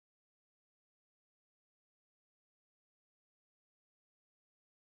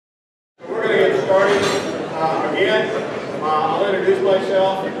started again. I'll introduce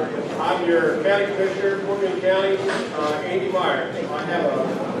myself. I'm your County Commissioner, Fort Bend County, Andy Meyers. I have a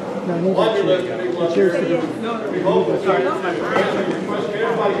laundry list of people up here. We hope to answer your question. Can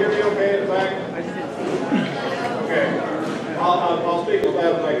everybody hear me okay in the back? Okay. I'll speak as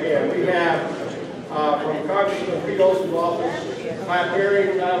loud as I can. We have from Congressman Pete Olson's office, Pat Perry,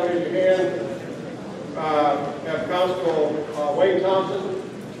 raise your hand. Have Constable Wayne Thompson.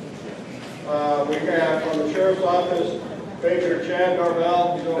 We have from the Sheriff's Office, Major Chad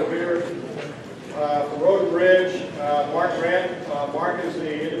Darvell, he's over here. From Road and Bridge, Mark Grant. Mark is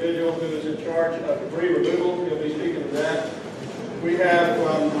the individual who is in charge of debris removal. He'll be speaking to that. We have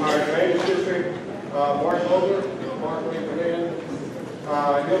from our drainage district, Mark Holder. Mark, raise your hand.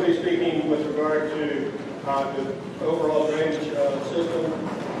 He'll be speaking with regard to the overall drainage system.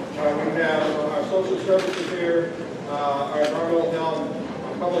 We have our social services here, our environmental health,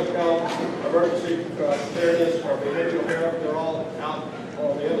 public health, emergency preparedness, our behavioral health. They're all out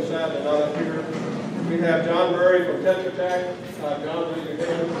on the other side and not up here. We have John Murray from Tetra Tech. John, raise your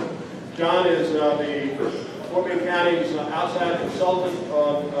hand. John is the Fort Bend County's outside consultant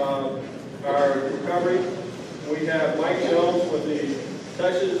on our recovery. We have Mike Jones with the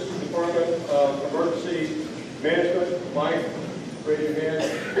Texas Department of Emergency Management. Mike, raise your hand.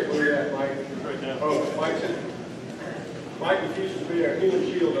 Where are you at, Mike? Right now. Oh, Mike's in. Mike refuses to be our human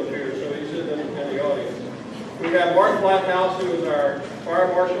shield up here, so he's sitting in the audience. We have Mark Blackhouse, who is our fire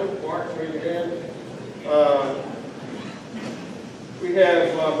marshal. Mark, raise your hand. We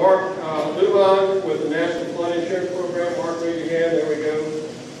have Mark Luban with the National Flood Insurance Program. Mark, raise your hand. There we go.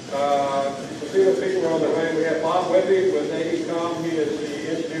 Casino people are on their way. We have Bob Webby with AECom. He is the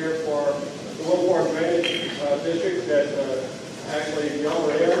engineer for the Wilmore Drainage District that actually y'all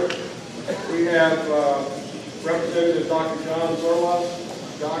are in. We have Representative Dr. John Zerwas.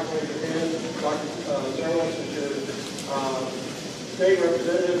 Doc, raise your hand. Dr. Zerwas is your state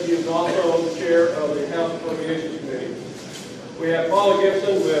representative. He is also the chair of the House Appropriations Committee. We have Paula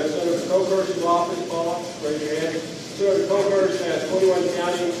Gibson with Senator Coker's office. Paula, raise your hand. Senator Coker's has 21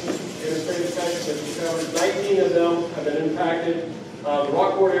 counties in the state of Texas that she covers. 19 of them have been impacted. The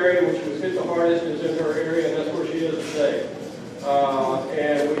Rockport area, which was hit the hardest, is in her area, and that's where she is today.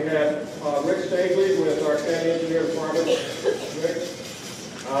 And we have Rick Stagley with our county engineer department. Rick.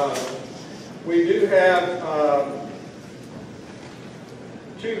 We do have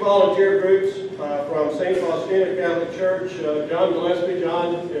two volunteer groups from St. Faustina Catholic Church. John Gillespie.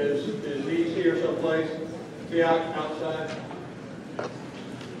 John, is he here someplace? Is he outside?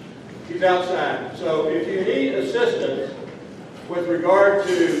 He's outside. So if you need assistance with regard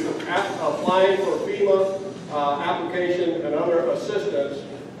to applying for FEMA application and other assistance,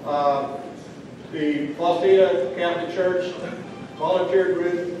 the Faustina Catholic Church volunteer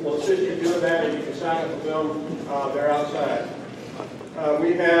group will assist you doing that, and you can sign up with them. They're outside.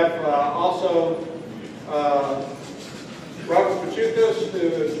 We have also Robert Pachucas, who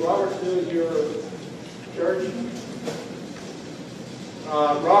is your church.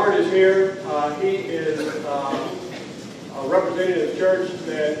 Robert is here. He is a representative of the church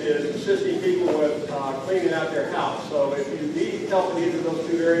that is assisting people with cleaning out their house. So if you need help in either of those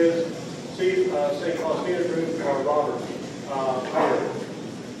two areas, see St. Faustina Group or Robert.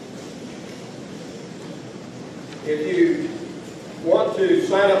 If you want to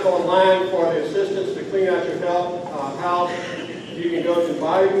sign up online for the assistance to clean out your house, you can go to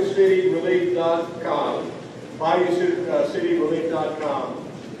BayouCityRelief.com, BayouCityRelief.com,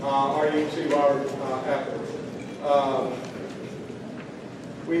 or you can see Robert afterwards.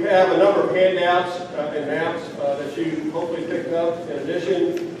 We have a number of handouts and maps that you hopefully picked up. In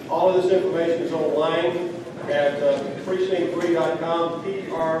addition, all of this information is online at precinct3.com,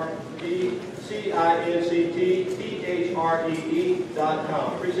 PRECINCTTHREE.com,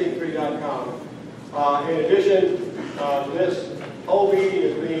 precinct3.com. In addition, this whole meeting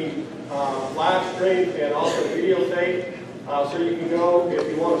is being live streamed and also videotaped, so you can go, if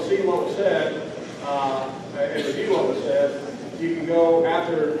you want to see what was said and review what was said, you can go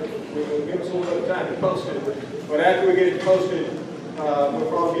after. We'll give us a little bit of time to post it, but after we get it posted, we'll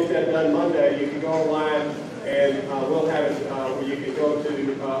probably get that done Monday. You can go online and we'll have it where you can go to a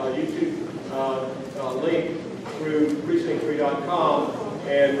YouTube link through precinct3.com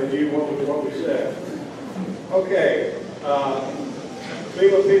and review what we said. Okay.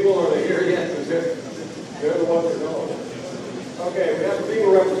 FEMA people, are they here yet? They're the ones that are going. Okay, we have a FEMA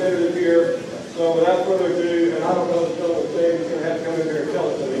representative here. So without further ado, and I don't know the gentleman's name, he's going to have to come in here and tell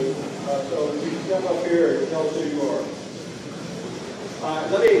it to me. So if you step up here and tell us who you are.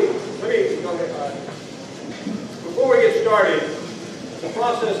 Let me go ahead. Before we get started, the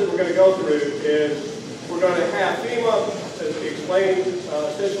process that we're going to go through is we're going to have FEMA explain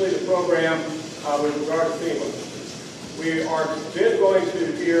essentially the program with regard to FEMA. We are then going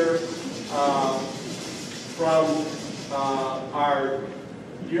to hear from our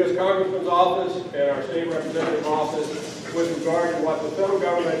U.S. Congressman's office and our state representative office with regard to what the federal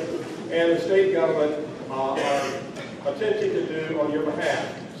government and the state government are attempting to do on your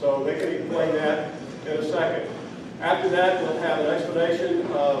behalf. So they can explain that in a second. After that, we'll have an explanation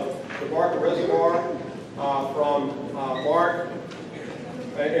of the Barker Reservoir from Mark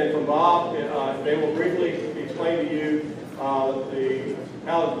and from Bob. They will briefly explain to you how the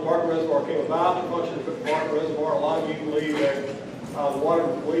Barker Reservoir came about, the function of the Barker Reservoir. A lot of you believe that the water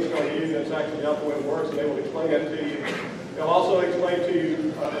the police are using, that's actually not the way it works, and they will explain that to you. They'll also explain to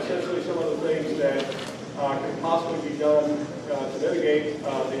you essentially some of the things that can possibly be done to mitigate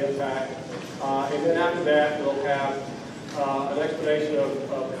the impact. And then after that, we'll have an explanation of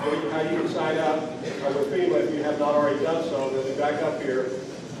how you can sign up with FEMA if you have not already done so. They'll be back up here.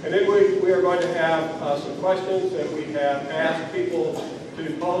 And then we are going to have some questions that we have asked people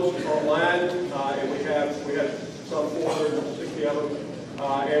to post online, and we have some 460 of them.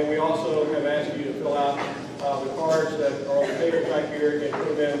 And we also have asked you to fill out the cards that are on the table back here and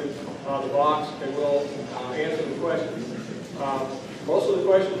put them in the box, and we'll answer the questions. Most of the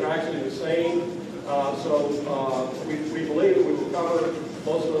questions are actually the same, so we believe that we will cover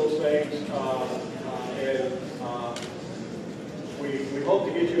most of those things, and we hope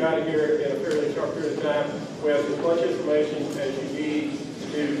to get you out of here in a fairly short period of time with as much information as you need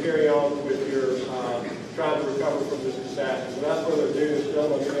to carry on with your trying to recover from this disaster. Without further ado, this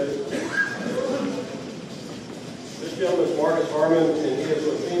gentleman is Marcus Harmon, and he is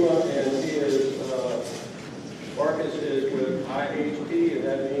with FEMA, and he is Marcus is with IHP, and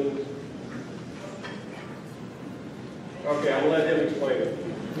that means. Okay, I'll let him explain it.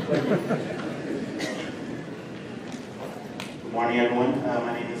 Thank you. Good morning, everyone.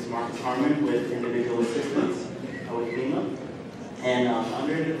 My name is Marcus Harmon with Individual Assistance with FEMA. And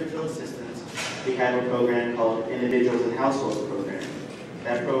under Individual Assistance, we have a program called Individuals and Households Program.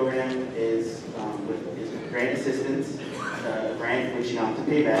 That program is grant assistance, a grant which you don't have to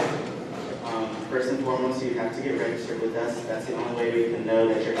pay back. First and foremost, you have to get registered with us. That's the only way we can know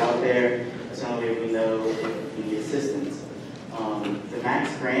that you're out there. That's the only way we know if you need assistance. The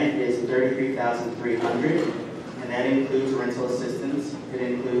max grant is $33,300, and that includes rental assistance. It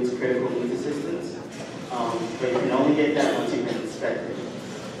includes critical needs assistance. But you can only get that once you've been inspected.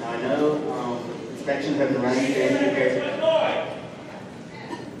 Now I know inspections have been running today compared to...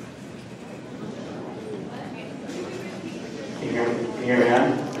 Can you hear me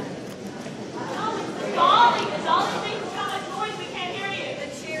now? It's all the things so much noise we can't hear you. The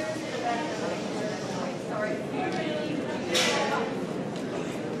chairs in the back. Sorry.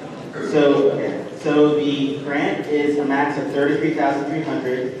 So the grant is a max of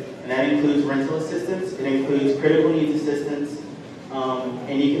 $33,300, and that includes rental assistance. It includes critical needs assistance,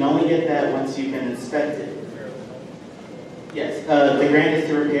 and you can only get that once you've been inspected. Yes, the grant is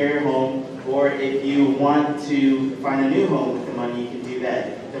to repair your home, or if you want to find a new home with the money, you can do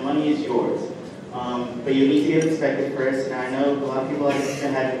that. The money is yours. But you need to get inspected first, and I know a lot of people have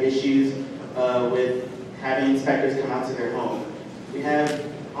been having issues with having inspectors come out to their home. We have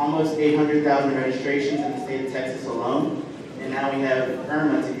almost 800,000 registrations in the state of Texas alone, and now we have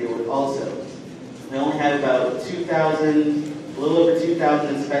Irma to deal with also. We only have about a little over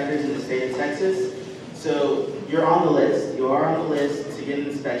 2,000 inspectors in the state of Texas, so you're on the list. You are on the list to get an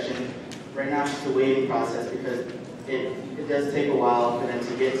inspection. Right now it's just a waiting process because it does take a while for them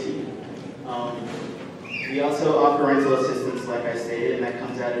to get to you. We also offer rental assistance, like I stated, and that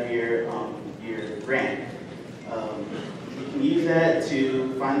comes out of your grant. You can use that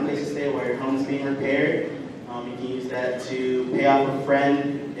to find a place to stay while your home is being repaired. You can use that to pay off a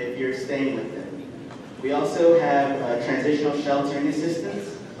friend if you're staying with them. We also have transitional sheltering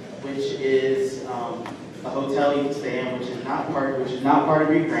assistance, which is a hotel you can stay in, which is not part of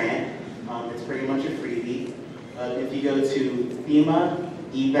your grant. It's pretty much a freebie. If you go to FEMA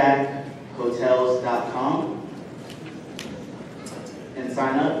evac.hotels.com and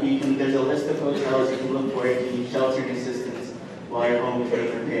sign up, there's a list of hotels you can look for if you need sheltering assistance while your home is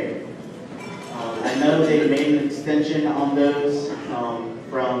being repaired. I know they made an extension on those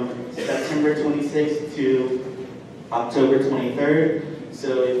from September 26th to October 23rd.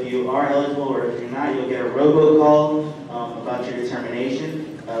 So if you are eligible or if you're not, you'll get a robocall about your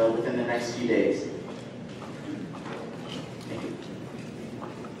determination within the next few days.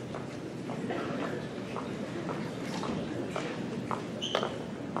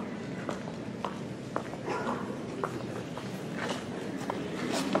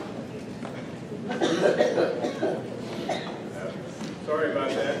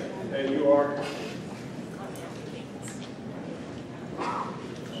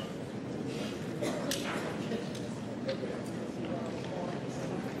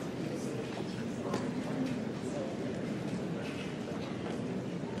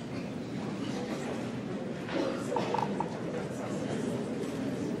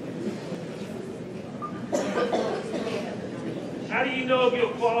 you know if you'll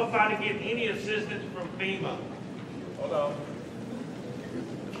qualify to get any assistance from FEMA? Hold on.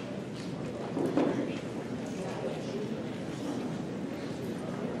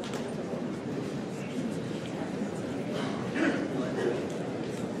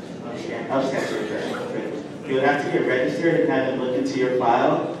 I'll just answer your question. You would have to get registered and kind of look into your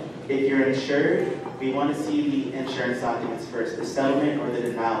file. If you're insured, we want to see the insurance documents first, the settlement or the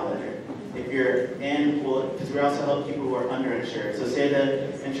denial letter. If you're in, well, because we also help people who are underinsured. So say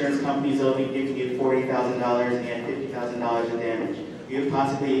the insurance company's only giving you $40,000 and you had $50,000 in damage. You would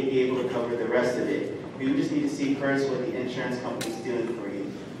possibly be able to cover the rest of it. We would just need to see first what the insurance company's doing for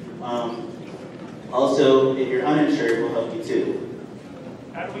you. Also, if you're uninsured, we'll help you too.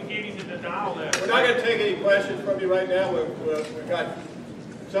 How do we get you the denial letter? We're not going to take any questions from you right now. We've got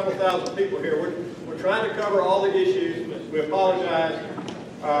several thousand people here. We're trying to cover all the issues. We apologize.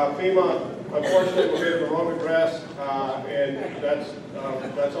 FEMA, unfortunately, we're getting the wrong address, and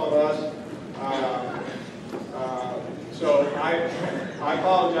that's on us. So I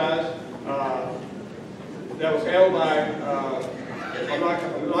apologize. That was handled by, I'm not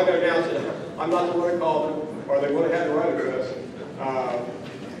going to announce it. I'm not the one who called them, or they would have had the right address.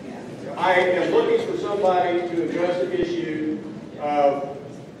 I am looking for somebody to address the issue of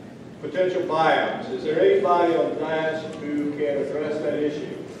potential buyouts. Is there anybody on the dais who can address that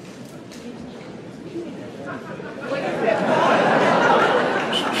issue?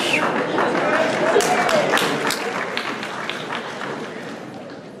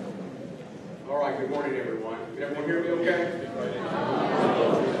 All right, good morning, everyone. Can everyone hear me okay?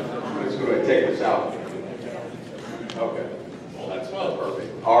 I'm just going to take this out. Okay. Well, that's perfect.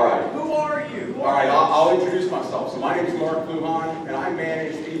 All right. Who are you? All right, I'll introduce myself. So my name is Mark Lujan, and I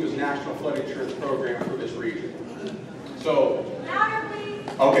manage FEMA's National Flood Insurance Program for this region. So, Louder, please.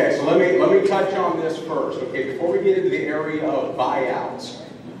 okay, so let me touch on this first. Okay, before we get into the area of buyouts,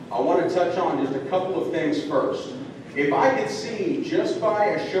 I want to touch on just a couple of things first. If I could see, just by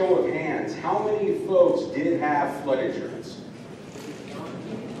a show of hands, how many folks did have flood insurance?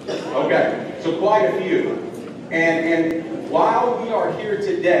 Okay, so quite a few. And while we are here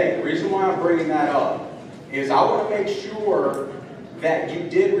today, the reason why I'm bringing that up is I want to make sure that you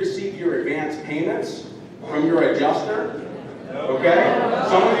did receive your advance payments from your adjuster. Okay?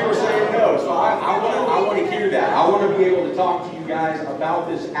 Some of you are saying no, so I want to hear that. I want to be able to talk to you guys about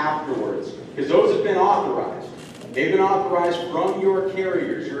this afterwards, because those have been authorized. They've been authorized from your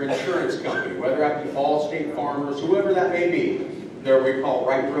carriers, your insurance company, whether that be Allstate, Farmers, whoever that may be. They're what we call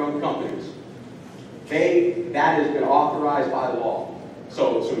write-your-own companies. That has been authorized by law.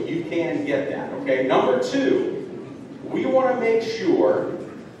 So you can get that, okay? Number two, we want to make sure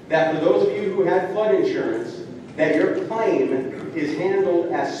that for those of you who had flood insurance, that your claim is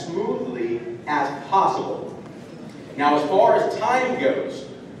handled as smoothly as possible. Now, as far as time goes,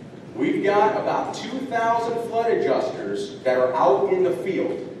 we've got about 2,000 flood adjusters that are out in the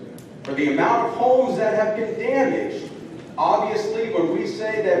field. For the amount of homes that have been damaged, obviously, when we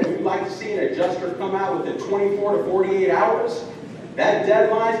say that we'd like to see an adjuster come out within 24 to 48 hours, that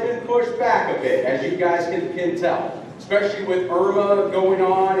deadline's been pushed back a bit, as you guys can tell. Especially with Irma going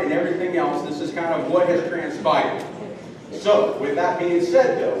on and everything else, this is kind of what has transpired. So, with that being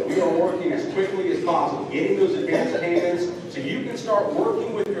said, though, we are working as quickly as possible, getting those advance payments so you can start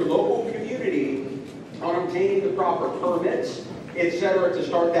working with your local community on obtaining the proper permits, etc., to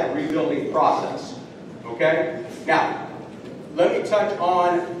start that rebuilding process. Okay? Now, let me touch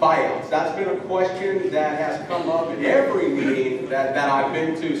on buyouts. That's been a question that has come up in every meeting that I've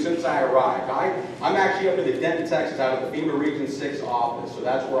been to since I arrived. I'm actually up in the Denton, Texas, out of the FEMA Region 6 office, so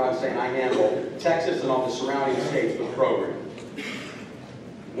that's where I'm saying I handle Texas and all the surrounding states with the program.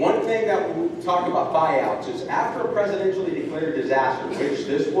 One thing that we talk about buyouts is after a presidentially declared disaster, which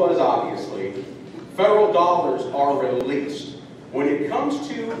this was obviously, federal dollars are released. When it comes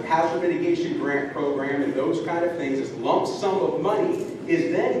to hazard mitigation grant program and those kind of things, this lump sum of money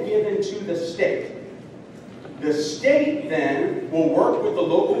is then given to the state. The state then will work with the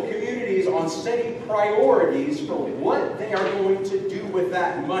local communities on setting priorities for what they are going to do with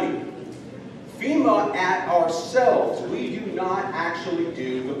that money. FEMA at ourselves, we do not actually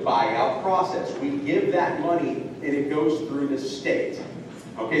do the buyout process. We give that money and it goes through the state.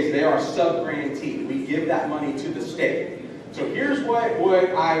 Okay, so they are sub-grantee. We give that money to the state. So here's what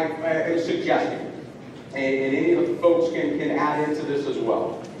I am suggesting, and any of the folks can add into this as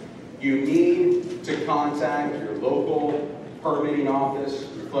well. You need to contact your local permitting office,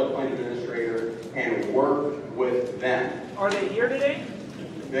 your floodplain administrator, and work with them. Are they here today?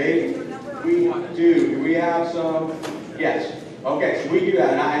 We do. Do we have some? Yes. Okay, so we do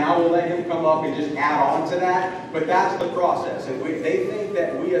that, and I will let him come up and just add on to that, but that's the process. And they think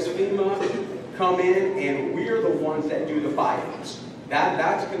that we as FEMA come in and we're the ones that do the filings.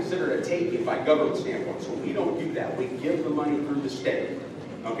 That's considered a taking by government standpoint, so we don't do that. We give the money through the state.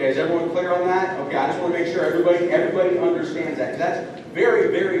 Okay, is everyone clear on that? Okay, I just want to make sure everybody understands that, because that's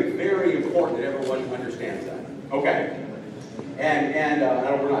very, very, very important that everyone understands that. Okay. And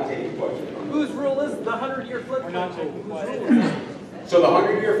we're not taking questions. Whose rule is the 100-year floodplain? So the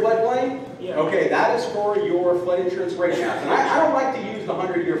 100-year floodplain? Yeah. Okay, that is for your flood insurance rate maps. And I don't like to use the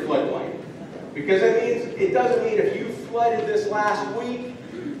 100-year floodplain, because it doesn't mean if you flooded this last week,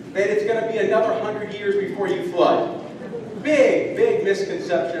 that it's going to be another 100 years before you flood. Big, big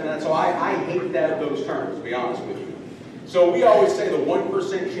misconception, and so I hate those terms, to be honest with you. So we always say the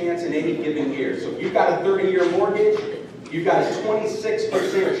 1% chance in any given year. So if you've got a 30-year mortgage, you've got a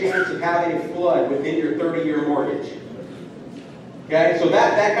 26% chance of having a flood within your 30-year mortgage. Okay, so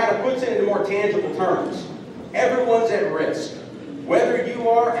that kind of puts it into more tangible terms. Everyone's at risk. Whether you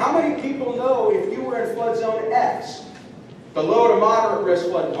are, how many people know if you were in flood zone X, the low to moderate risk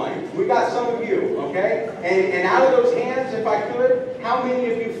floodplain? We got some of you, okay? And out of those hands, if I could, how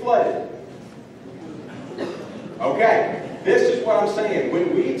many of you flooded? Okay, this is what I'm saying.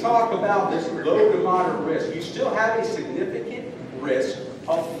 When we talk about this low to moderate risk, you still have a significant risk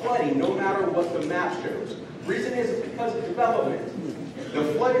of flooding, no matter what the map shows. Reason is because of development. The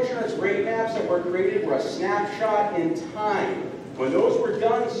flood insurance rate maps that were created were a snapshot in time. When those were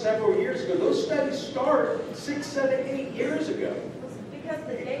done several years ago, those studies started 6, 7, 8 years ago. Because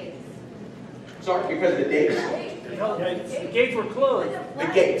the dates. Sorry, because the dates? The gates were closed. The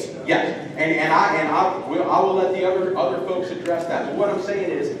gates, yes. And I will let the other folks address that. But what I'm saying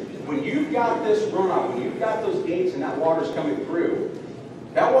is, when you've got this runoff, when you've got those gates and that water's coming through,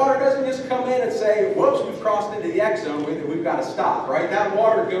 that water doesn't just come in and say, whoops, we've crossed into the X zone, we've got to stop, right? That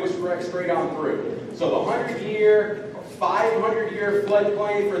water goes straight on through. So the 100-year, 500-year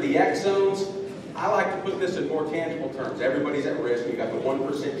floodplain for the X zones, I like to put this in more tangible terms. Everybody's at risk. You've got the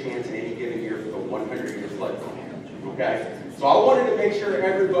 1% chance in any given year for the 100-year floodplain. Okay? So I wanted to make sure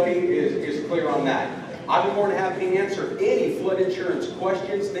everybody is clear on that. I'd be more than happy to answer any flood insurance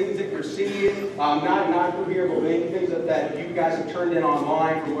questions, things that you're seeing, not through here, but many things that you guys have turned in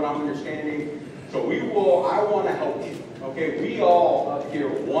online from what I'm understanding. So I want to help you. Okay? We all up here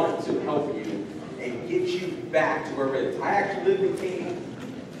want to help you and get you back to where it is. I actually lived in Katy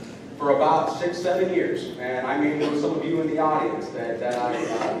for about 6, 7 years, and I may know some of you in the audience that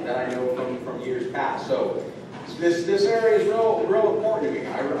I know from years past. So this area is real important to me.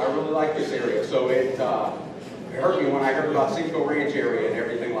 I really like this area. So it hurt me when I heard about Cinco Ranch area and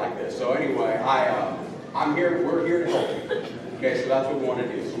everything like this. So anyway, I'm here. We're here to help you. Okay, so that's what we want to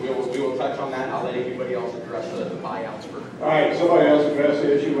do. So we will touch on that. I'll let anybody else address the buyouts first. All right, somebody else addressed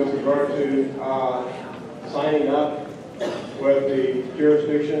the issue with regard to signing up with the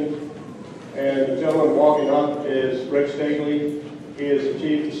jurisdiction. And the gentleman walking up is Rick Stagley. He is the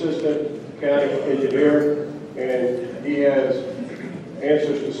Chief Assistant County Engineer, and he has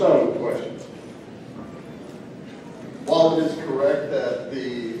answers to some of the questions. While it is correct that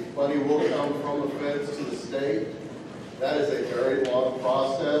the money will come from the feds to the state, that is a very long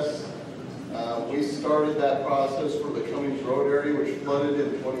process. We started that process for the Cummings Road area, which flooded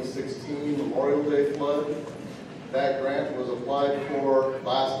in 2016, Memorial Day flood. That grant was applied for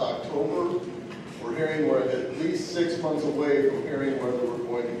last October. We're hearing we're at least 6 months away from hearing whether we're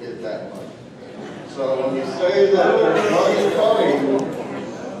going to get that money. So when you say that there's money coming,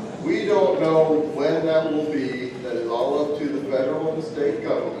 we don't know when that will be. That is all up to the federal and state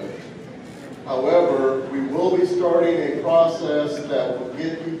government. However, we will be starting a process that will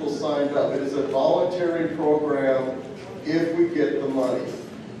get people signed up. It is a voluntary program if we get the money.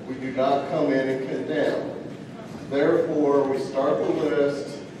 We do not come in and condemn. Therefore, we start the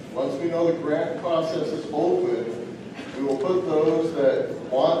list. Once we know the grant process is open, we will put those that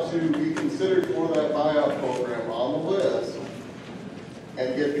want to be considered for that buyout program on the list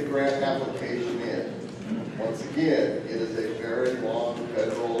and get the grant application in. Once again, it is a very long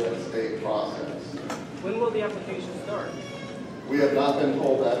federal and state process. When will the application start? We have not been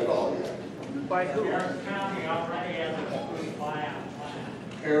told that at all yet. By who? Harris County already has a complete buyout plan.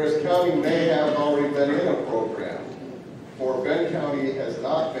 Harris County may have already been in a program. Fort Bend County has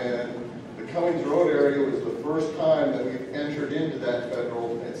not been. The Cummings Road area was the first time that we've entered into that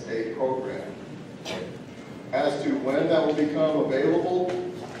federal and state program. As to when that will become available,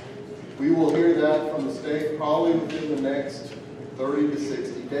 we will hear that from the state probably within the next 30 to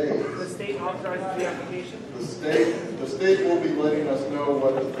 60 days. The state authorizes the application? The state will be letting us know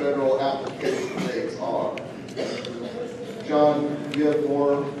what the federal application dates are. John, do you have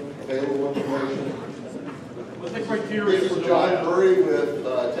more available information? What's the criteria? This is John Murray with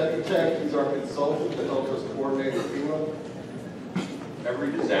Tetra Tech. He's our consultant that helps us coordinate with FEMA.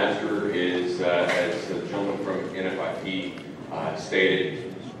 Every disaster is, as the gentleman from NFIP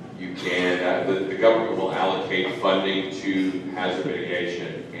stated, you can, the government will allocate funding to hazard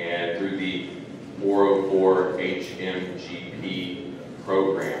mitigation, and through the 404 HMGP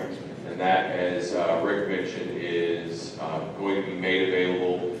program. And that, as Rick mentioned, is going to be made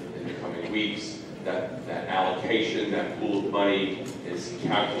available in the coming weeks. That allocation, that pool of money is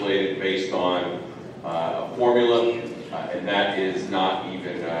calculated based on a formula, and that is not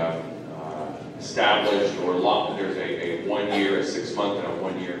even established or locked. There's a 1 year, a 6 month, and a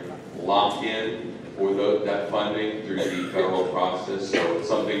 1 year locked in for that funding through the federal process. So it's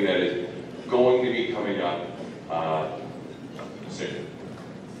something that is going to be coming up soon.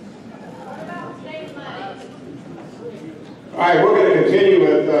 All right, we're going to continue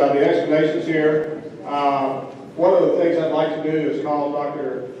with the explanations here. One of the things I'd like to do is call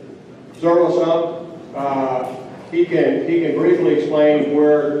Dr. Zerwas up. He can briefly explain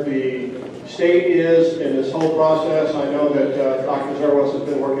where the state is in this whole process. I know that Dr. Zerwas has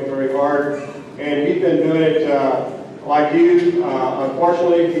been working very hard, and he's been doing it like you.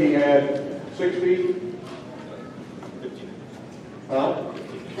 Unfortunately, he had 6 feet.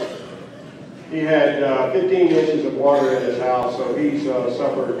 He had 15 inches of water in his house, so he's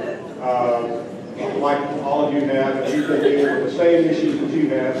suffered like all of you have, and he's been dealing with the same issues that you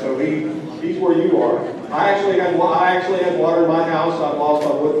have. So he's where you are. I actually had water in my house. I've lost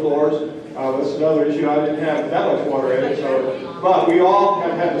my wood floors. This is another issue. I didn't have that much water in it. So, but we all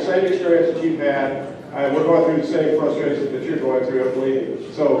have had the same experience that you've had, and we're going through the same frustrations that you're going through, I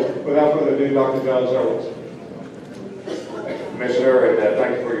believe. So, without further ado, Dr. John Zerwas. Commissioner, and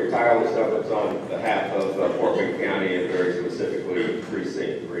thank you for your tireless efforts on behalf of Fort Bend County, and very specifically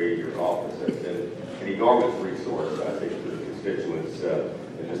Precinct 3. Your office has been an enormous resource, I think, to the constituents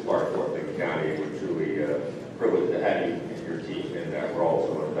in this part of Fort Bend County. We're truly privileged to have you and your team in that role,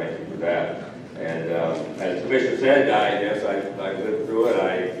 so I want to thank you for that. And as the Commissioner said, I lived through it.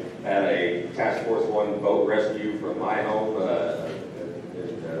 I had a Task Force 1 boat rescue from my home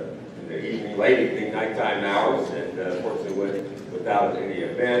in the evening, late evening, nighttime hours, and fortunately went without any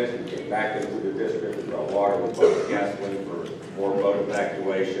event. We came back into the district, brought water with both gasoline for more boat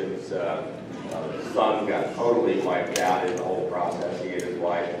evacuations. The son got totally wiped out in the whole process, he and his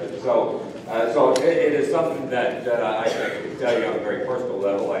wife. And so it is something that I can tell you on a very personal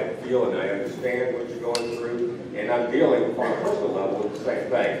level. I feel and I understand what you're going through, and I'm dealing on a personal level with the same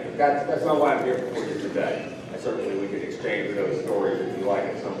thing. But that's not why I'm here for you today. Certainly we can exchange those stories if you like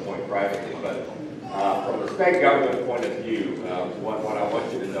at some point privately, but from the state government point of view, what I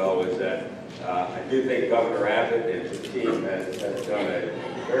want you to know is that I do think Governor Abbott and his team has done a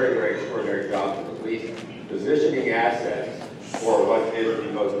very, very extraordinary job of at least positioning assets for what is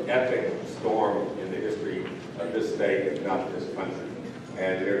the most epic storm in the history of this state, if not this country.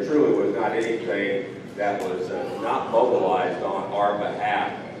 And there truly was not anything that was not mobilized on our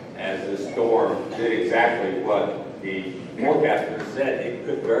behalf, as this storm did exactly what the forecaster said it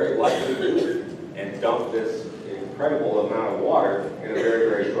could very likely do, and dump this incredible amount of water in a very,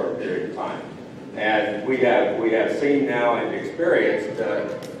 very short period of time. And we have seen now and experienced a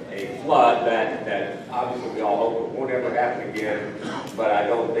flood that obviously we all hope it won't ever happen again, but I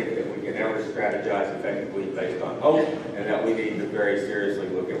don't think that we can ever strategize effectively based on hope, and that we need to very seriously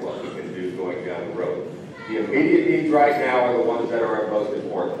look at what we can do going down the road. The immediate needs right now are the ones that are most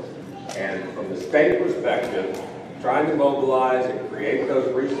important. And from the state perspective, trying to mobilize and create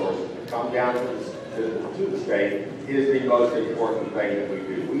those resources to come down to the state is the most important thing that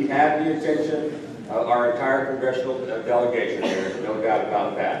we do. We have the attention of our entire congressional delegation. There's no doubt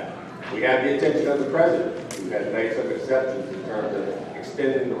about that. We have the attention of the president, who has made some exceptions in terms of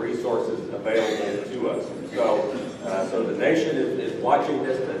extending the resources available to us. So the nation is watching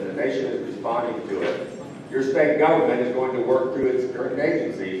this, and the nation is responding to it. Your state government is going to work through its current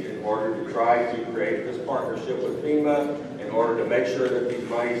agencies in order to try to create this partnership with FEMA in order to make sure that these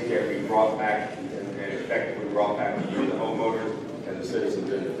monies can be brought back and effectively brought back to the homeowners and the citizens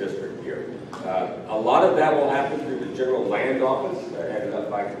in the district here. A lot of that will happen through the General Land Office, headed up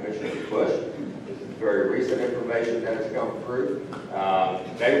by Commissioner Bush. This is very recent information that has come through.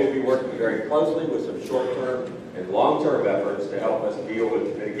 They will be working very closely with some short-term and long-term efforts to help us deal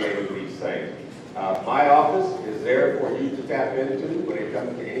with mitigating these things. My office is there for you to tap into when it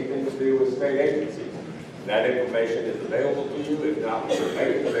comes to anything to do with state agencies. That information is available to you. If not, we will make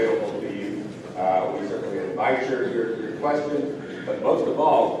it available to you. We certainly invite your questions, but most of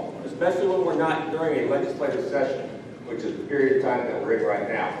all, especially when we're not during a legislative session, which is the period of time that we're in right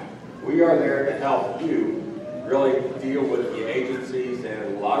now. We are there to help you really deal with the agencies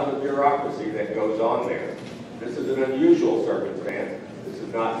and a lot of the bureaucracy that goes on there. This is an unusual circumstance. This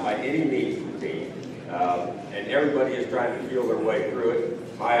is not by any means routine. And everybody is trying to feel their way through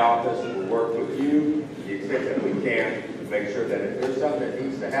it. My office will work with you to the extent that we can to make sure that if there's something that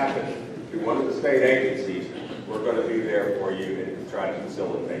needs to happen through one of the state agencies, we're going to be there for you and try to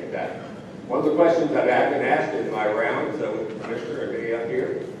facilitate that. One of the questions I've been asked in my rounds with the Commissioner and me up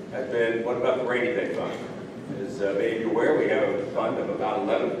here has been, what about the rainy day fund? As many of you aware, we have a fund of about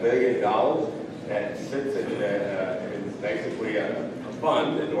 $11 billion that sits in basically a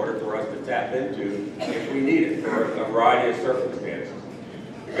fund in order for us to tap into if we need it for a variety of circumstances.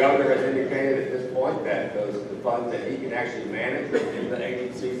 The governor has indicated at this point that the funds that he can actually manage within the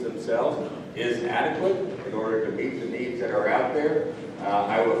agencies themselves is adequate in order to meet the needs that are out there.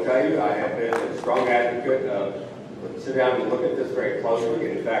 I will tell you, I have been a strong advocate of sit down and look at this very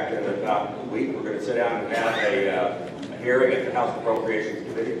closely. In fact, in about a week, we're going to sit down and have a hearing at the House Appropriations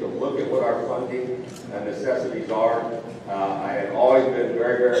Committee to look at what our funding necessities are. I have always been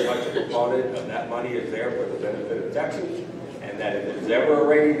very, very much a proponent of that money is there for the benefit of Texans, and that if there's ever a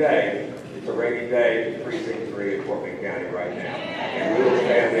rainy day, it's a rainy day in Precinct 3 in Fort Bend County right now. And we will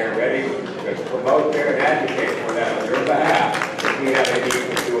stand there ready to promote there and advocate for that on your behalf if we have any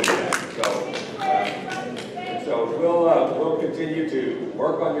need for doing that. So we'll continue to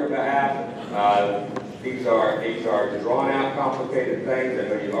work on your behalf. These are drawn out, complicated things. I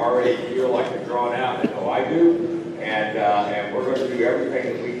know you already feel like they're drawn out. I know I do. And we're going to do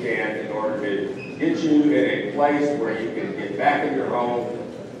everything that we can in order to get you in a place where you can get back in your home,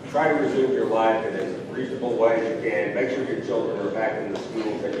 try to resume your life in as reasonable way as you can. Make sure your children are back in the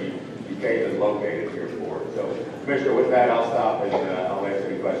schools that you came and located here for. So, Commissioner, with that, I'll stop and I'll answer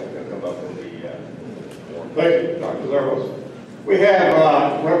any questions that come up in the Thank you, Dr. Zervos. We have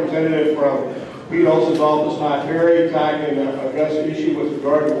a representative from Pete Olson's office, Ty Perry, Ty can address the issue with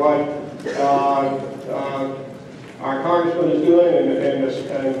regard to what our congressman is doing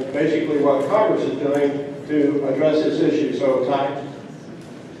and basically what Congress is doing to address this issue. So, Ty.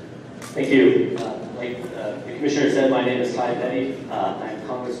 Thank you. Like the Commissioner said, my name is Ty Petty. I'm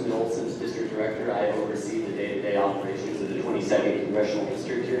Congressman Olson's District Director. I oversee the day-to-day operations of the 22nd Congressional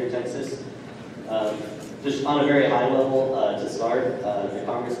District here in Texas. Just on a very high level, to start, the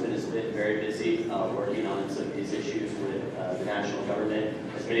Congressman has been very busy working on some of these issues with the national government.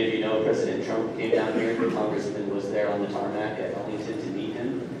 As many of you know, President Trump came down here. The Congressman was there on the tarmac at Ellington to meet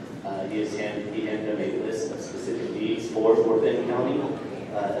him. He handed him a list of specific needs for Fort Bend County,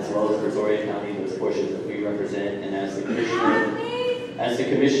 as well as Brazoria County, those portions that we represent. And as the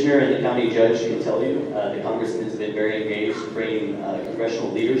Commissioner and the County Judge can tell you, the Congressman's been very engaged bringing congressional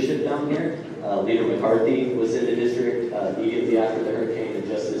leadership down here. Leader McCarthy was in the district immediately after the hurricane, and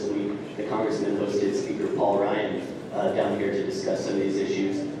just this week, the Congressman hosted Speaker Paul Ryan down here to discuss some of these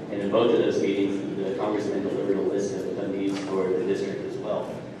issues. And in both of those meetings, the Congressman delivered a list of the needs for the district as well.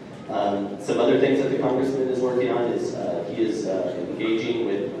 Some other things that the Congressman is working on is he is engaging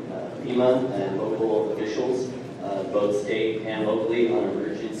with FEMA and local officials, both state and locally, on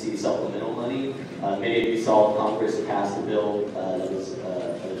emergency supplemental money. Many of you saw Congress pass a bill that was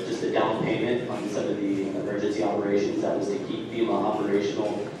just a down payment on some of the emergency operations. That was to keep FEMA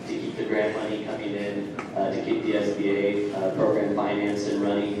operational, to keep the grant money coming in, to keep the SBA program financed and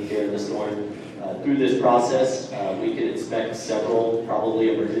running during the storm. Through this process, we can expect several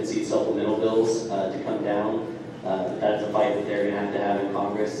probably emergency supplemental bills to come down. That's a fight that they're going to have in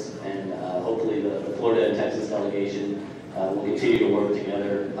Congress, and hopefully the Florida and Texas delegation will continue to work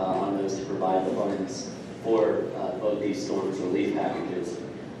together on those to provide the funds for both these storms relief packages.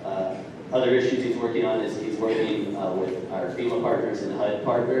 Other issues he's working on is he's working with our FEMA partners and HUD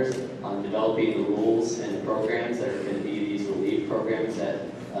partners on developing the rules and the programs that are going to be these relief programs that,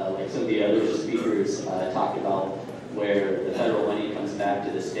 like some of the other speakers talked about, where the federal money comes back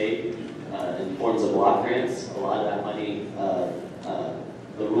to the state in forms of block grants. A lot of that money,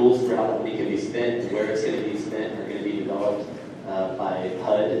 the rules for how that money can be spent and where it's going to be spent are going to be developed by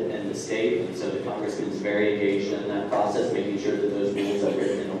HUD and the state. And so the Congressman's very engaged in that process, making sure that those rules are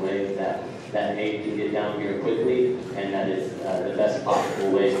written in a way that aid can get down here quickly, and that is the best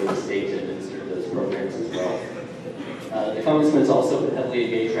possible way for the state to administer those programs as well. The Congressman's also heavily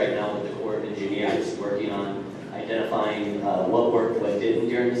engaged right now with the Corps of Engineers, working on identifying what worked, what didn't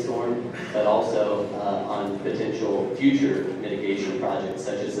during the storm, but also on potential future mitigation projects,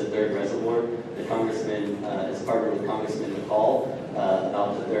 such as the third reservoir. The Congressman has partnered with Congressman McCall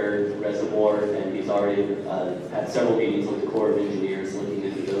about the third reservoir, and he's already had several meetings with the Corps of Engineers looking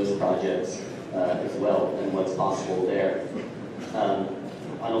into those projects as well and what's possible there.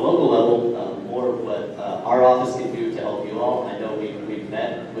 On a local level, more of what our office can do to help you all. I know we've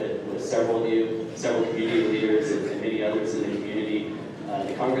met with several of you, several community leaders and many others in the community.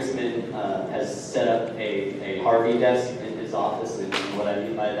 The Congressman has set up a Harvey desk in his office, and what I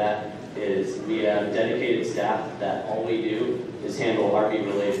mean by that is we have dedicated staff that all we do is handle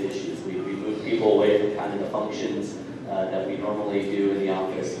Harvey-related issues. We move people away from kind of the functions that we normally do in the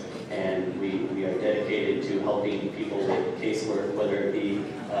office, and we are dedicated to helping people with casework, whether it be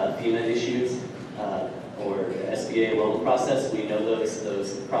FEMA issues or the SBA loan process. We know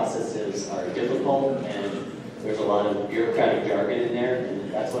those processes are difficult, and there's a lot of bureaucratic jargon in there,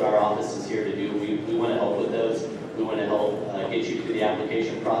 and that's what our office is here to do. We want to help with those. We want to help get you through the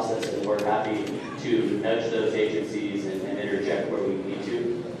application process, and we're happy to nudge those agencies and interject where we need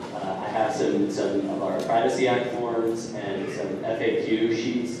to. I have some of our Privacy Act forms and some FAQ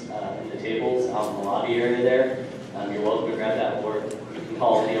sheets in the tables out in the lobby area there. You're welcome to grab that, or you can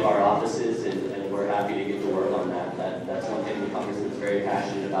call any of our offices, and we're happy to get to work on that. That's one thing the Congressman is very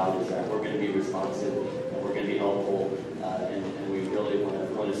passionate about, is that we're going to be responsive and we're going to be helpful, and we really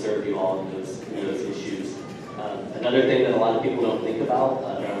want to serve you all in those issues. Another thing that a lot of people don't think about,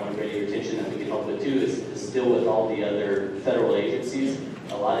 that I want to bring to your attention that we can help with too, is still with all the other federal agencies.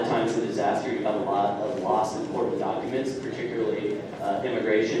 A lot of times in disaster, you have a lot of lost important documents, particularly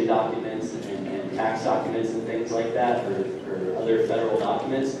immigration documents and tax documents and things like that, or other federal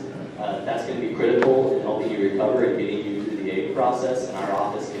documents. That's going to be critical in helping you recover and getting you through the aid process, and our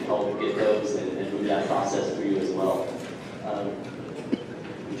office can help get those and move that process for you as well.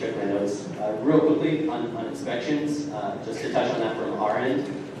 Check my notes. Real quickly on inspections, just to touch on that from our end.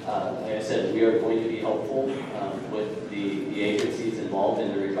 Like I said, we are going to be helpful with the agencies involved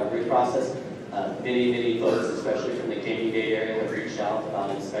in the recovery process. Many folks, especially from the Canyon Gate area, have reached out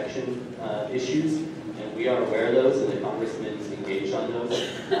about inspection issues, and we are aware of those, and the Congressman's engaged on those.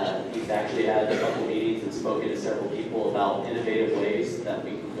 We've actually had a couple meetings and spoken to several people about innovative ways that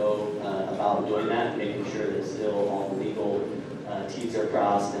we can go about doing that, making sure that still all the legal T's are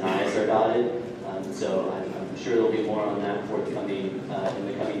crossed and I's are dotted. So I'm sure there'll be more on that forthcoming in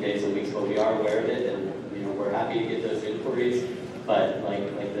the coming days and weeks, but we are aware of it, and we're happy to get those inquiries. But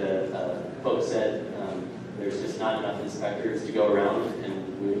like the folks said, there's just not enough inspectors to go around,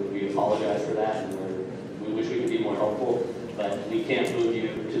 and we apologize for that, and we wish we could be more helpful, but we can't move you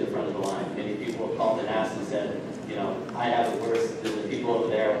to the front of the line. Many people have called and asked and said, I have it worse than the people over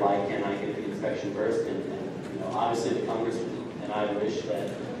there. Why can't I get the inspection first? And obviously the Congressman and I wish that,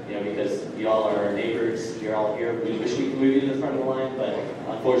 because y'all are our neighbors, you're all here, we wish we could move you to the front of the line, but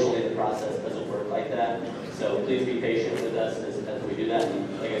unfortunately the process doesn't work like that. So please be patient with us as we do that.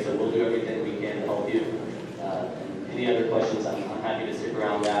 And like I said, we'll do everything we can to help you. Any other questions, I'm happy to stick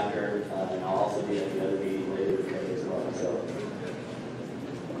around after, and I'll also be at the other meeting later today as well. So.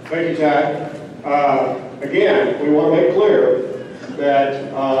 Thank you, Ty. Again, we want to make clear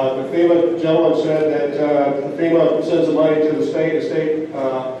that the FEMA gentleman said that the FEMA sends the money to the state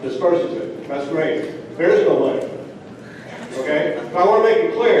disperses it. That's great. There is no money. Okay? But I want to make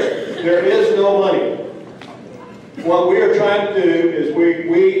it clear, there is no money. What we are trying to do is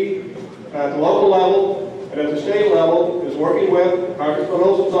we at the local level and at the state level is working with Congressman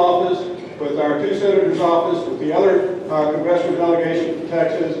Olson's office, with our two senators' office, with the other congressional delegation from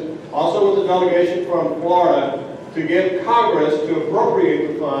Texas, also with the delegation from Florida, to get Congress to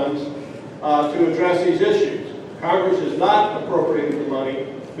appropriate the funds to address these issues. Congress is not appropriating the money.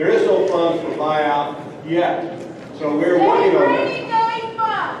 There is no funds for buyout yet. So we're working on that.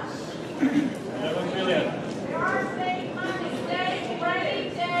 $11 million. There are state money, state rainy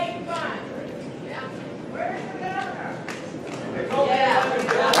day fund. Yeah. Where's the governor? Yeah.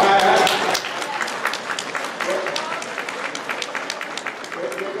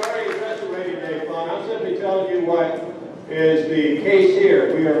 We've already addressed the rainy day fund. I'm simply telling you what is the case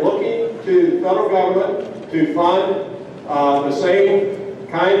here. We are looking to the federal government to fund the same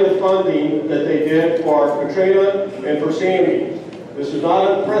kind of funding that they did for Katrina and for Sandy. This is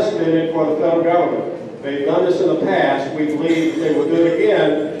not unprecedented for the federal government. They've done this in the past. We believe they will do it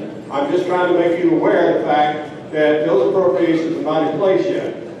again. I'm just trying to make you aware of the fact that those appropriations are not in place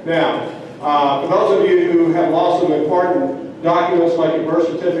yet. Now, for those of you who have lost some important documents like your birth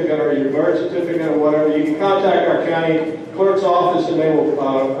certificate or your marriage certificate or whatever, you can contact our county clerk's office and they will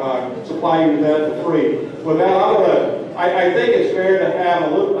supply you with that for free. With that, I think it's fair to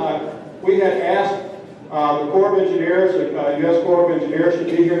have a look. We had asked the Corps of Engineers, the U.S. Corps of Engineers, to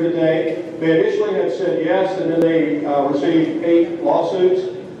be here today. They initially had said yes, and then they received 8 lawsuits,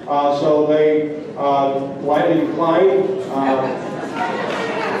 so they politely declined.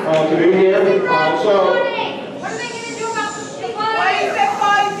 to be here. What are they going to do about the flooding? Why is that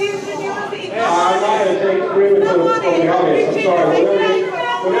 5 years and you I'm not going to take agreement from the audience. I'm sorry.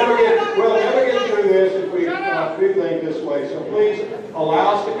 We'll never get through this if we do think this way. So please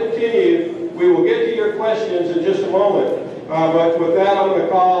allow us to continue. We will get to your questions in just a moment. But with that, I'm going to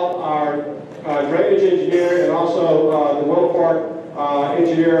call our drainage engineer and also the Will Park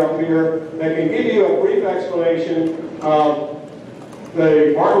engineer up here. They can give you a brief explanation of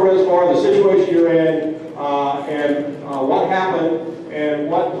the Barker Reservoir, the situation you're in, and what happened, and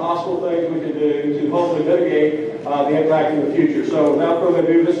what possible things we can do to hopefully mitigate the impact in the future. So without further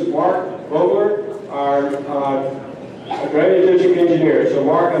ado, this is Mark Vogler, our drainage engineer. So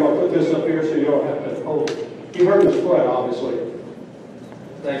Mark, I'm going to put this up here so you don't have to hold it. You heard this flood, obviously.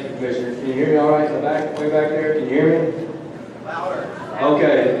 Thank you, Commissioner. Can you hear me all right in the back, way back there? Can you hear me? Louder.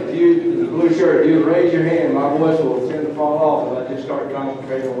 Okay, if you, the blue shirt, if you would raise your hand, my voice will tend to fall off if I just start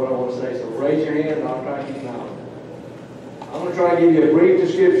concentrating on what I want to say. So raise your hand and I'll try to keep an eye on it. I'm going to try to give you a brief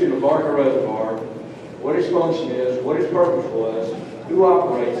description of Barker Reservoir, what its function is, what its purpose was, who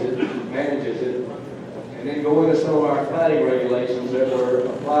operates it, manages it, and then go into some of our planning regulations that were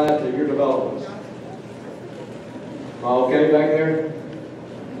applied to your developments. Am I okay back there?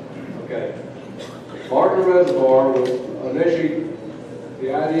 Okay. Barker Reservoir was initially,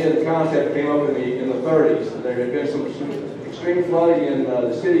 the idea, the concept came up in the 30s. There had been some extreme flooding in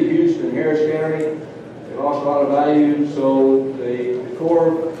the city of Houston, Harris County. They lost a lot of value, so the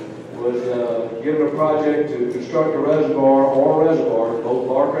Corps was given a project to construct a reservoir or reservoirs, both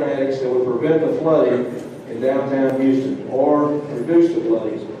Barker and Addicts, that would prevent the flooding in downtown Houston or reduce the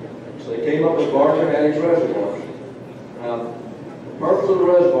flooding. So they came up with Barker and Addicts reservoirs. Now, the purpose of the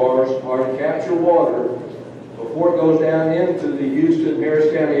reservoirs are to capture water before it goes down into the Houston,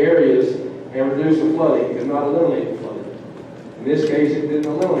 Harris County areas and reduce the flooding, if not eliminate the flooding. In this case, it didn't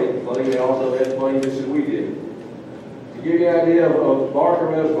eliminate the flooding. They also had flooding just as we did. To give you an idea of Barker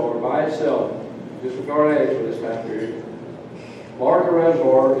Reservoir by itself, disregard Addicts for this time period, Barker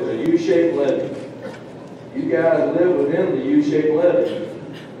Reservoir is a U-shaped levee. You guys live within the U-shaped levee.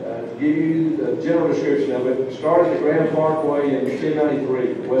 To give you the general description of it, it started at Grand Parkway in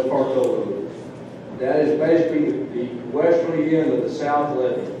 1093, West Park Road. That is basically the westerly end of the south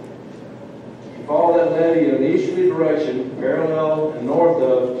levee. You follow that levee in an easterly direction, parallel and north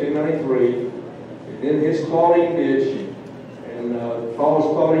of 1093, and then hits Claudine Ditch, and follows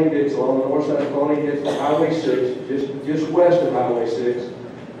Claudine Ditch along the north side of Claudine Ditch to Highway 6, just west of Highway 6,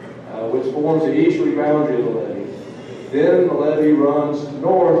 which forms the easterly boundary of the levee. Then the levee runs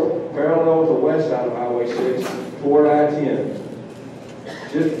north, parallel with the west side of Highway 6, toward I-10.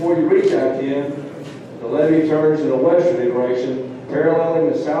 Just before you reach I-10, the levee turns in a westerly direction,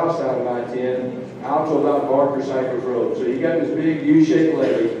 paralleling the south side of I-10, out to about Barker Cypress Road. So you got this big U-shaped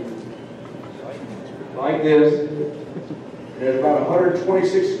levee, like this. There's about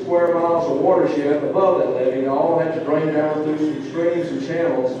 126 square miles of watershed above that levee. They all have to drain down through some streams and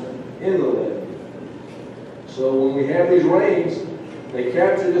channels in the levee. So when we have these rains, they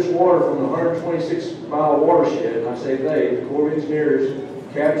capture this water from the 126-mile watershed, and I say they, the Corps of Engineers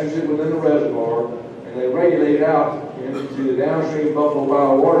captures it within the reservoir, and they regulate it out into the downstream Buffalo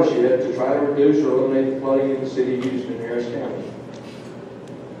Wild watershed to try to reduce or eliminate the flooding in the city of Houston and Harris County.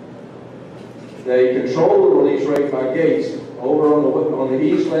 They control the release rate by gates over on the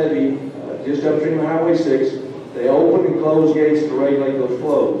east levee, just upstream of Highway 6. They open and close gates to regulate those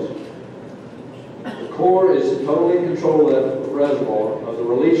flows. The Corps is totally in control of that reservoir, of the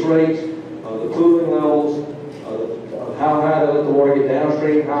release rates, of the cooling levels, of how high they let the water get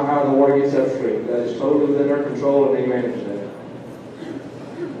downstream, how high the water gets upstream. That is totally within their control, and they manage that.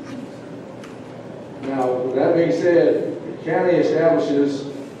 Now, with that being said, the county establishes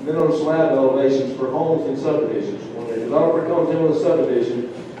minimum slab elevations for homes and subdivisions. When a developer comes in with a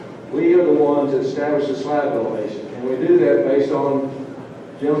subdivision, we are the ones that establish the slab elevation. And we do that based on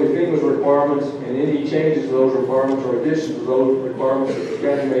generally FEMA's requirements and any changes to those requirements or additions to those requirements that the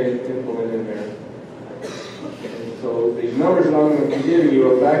county may implement in there. And so these numbers that I'm going to be giving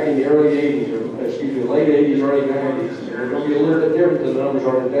you are back in the early 80s, or excuse me, late 80s, early 90s. And they're going to be a little bit different than the numbers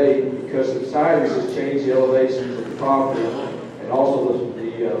are today because the science has changed the elevations of the property and also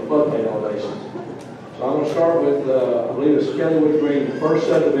the floodplain elevations. So I'm going to start with, I believe it's Kellywood Green, the first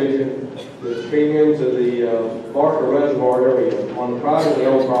subdivision that came into the Barker Reservoir area on the privately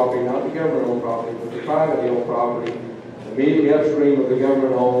owned property, not the government-owned property, but the privately owned property, immediately upstream of the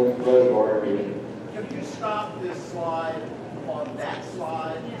government-owned reservoir area. Can you stop this slide on that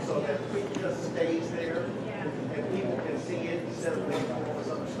slide so that it just stays there and people can see it instead of reading all this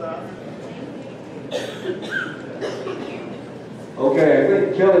other stuff? Okay, I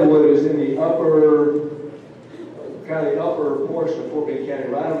think Kellywood is in the upper, kind of the upper portion of Fort Bend County,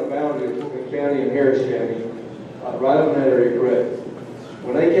 right on the boundary of Fort Bend County and Harris County, right up in that area, correct.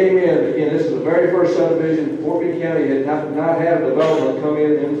 When they came in, again, this is the very first subdivision. Fort Bend County had not had development come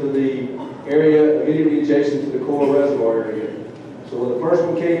into the area immediately adjacent to the core reservoir area. So when the first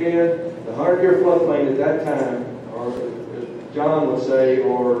one came in, the 100-year floodplain at that time, or as John would say,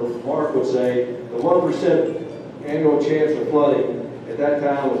 or Mark would say, the 1% annual chance of flooding at that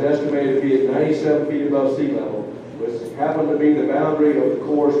time was estimated to be at 97 feet above sea level, which happened to be the boundary of the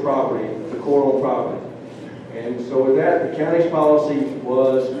Corps' property, the Corps-owned property. And so with that, the county's policy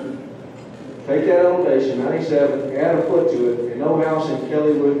was take that elevation, 97, add a foot to it, and no house in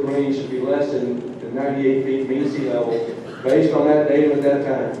Kellywood Green should be less than 98 feet mean sea level based on that datum at that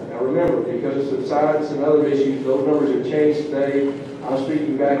time. Now remember, because of subsidence and other issues, those numbers have changed today. I'm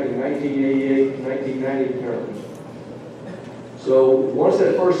speaking back in 1988 to 1990 terms. So once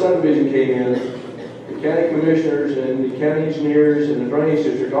that first subdivision came in, the county commissioners and the county engineers and the drainage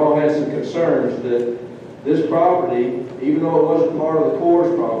district all had some concerns that this property, even though it wasn't part of the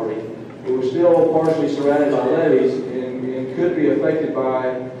Corps' property, it was still partially surrounded by levees and could be affected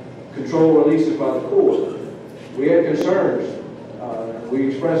by control releases by the Corps. We had concerns. We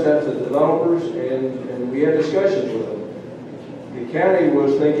expressed that to the developers and we had discussions with them. The county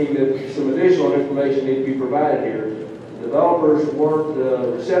was thinking that some additional information needed to be provided here. Developers weren't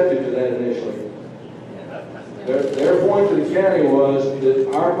receptive to that initially. Their point to the county was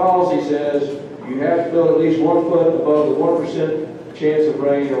that our policy says you have to build at least 1 foot above the 1% chance of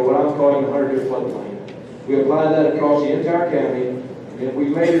rain, or what I'm calling the 100-year floodplain. We applied that across the entire county, and we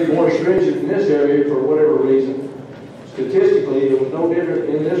made it more stringent in this area for whatever reason. Statistically, it was no different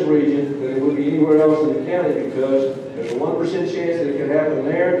in this region than it would be anywhere else in the county because there's a 1% chance that it could happen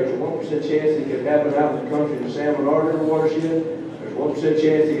there, there's a 1% chance it could happen out in the country in the San Bernard River watershed, there's a 1%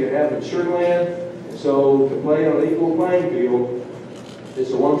 chance it could happen in Sugarland. And so to play on an equal playing field,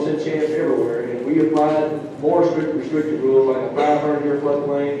 it's a 1% chance everywhere. And we applied more restrictive rules like a 500-year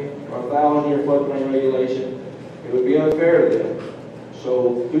floodplain or a 1,000-year floodplain regulation. It would be unfair to them.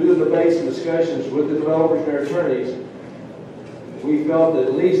 So through the debates and discussions with the developers and their attorneys, we felt that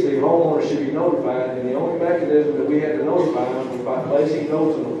at least the homeowner should be notified, and the only mechanism that we had to notify them was by placing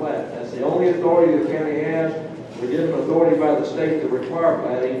notes on the plat. That's the only authority the county has. We're given authority by the state to require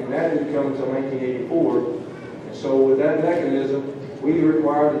platting, and that didn't come until 1984. And so with that mechanism, we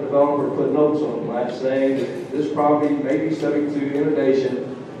required the developer to put notes on the plat saying that this property may be subject to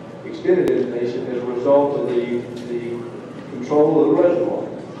inundation, extended inundation, as a result of the control of the reservoir.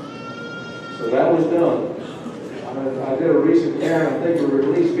 So that was done. I did a recent count. I think there were at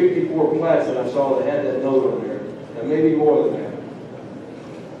least 54 plats that I saw that had that note on there. And maybe more than that.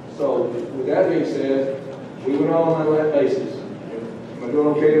 So with that being said, we went on that basis. Am I doing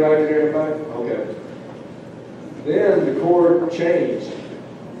okay tonight, everybody? Okay. Then the Corps changed,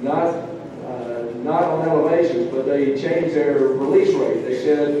 not on elevations, but they changed their release rate. They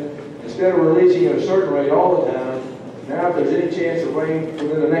said instead of releasing at a certain rate all the time, now if there's any chance of rain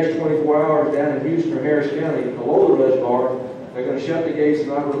within the next 24 hours down in Houston or Harris County below the reservoir, they're going to shut the gates and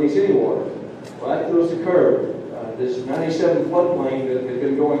not release any water. Well, that threw us a curve. This 97 floodplain that had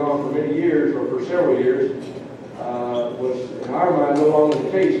been going on for many years, or for several years, was in our mind no longer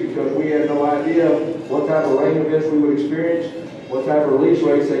the case because we had no idea what type of rain events we would experience, what type of release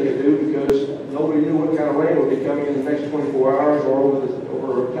rates they could do, because nobody knew what kind of rain would be coming in the next 24 hours or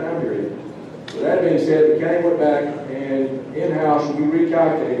over a time period. With that being said, the county went back and in-house we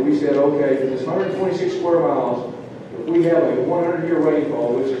recalculated. We said, okay, this 126 square miles, if we have a 100-year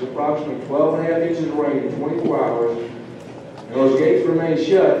rainfall, which is approximately 12.5 inches of rain in 24 hours, and those gates remain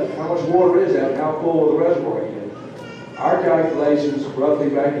shut, how much water is that and how full will the reservoir get? Our calculations, roughly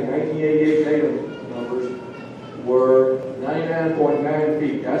back in 1988 data numbers, were 99.9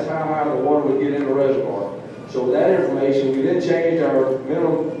 feet. That's how high the water would get in the reservoir. So with that information, we then changed our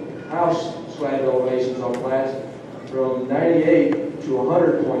minimum house slab elevations on plats from 98 to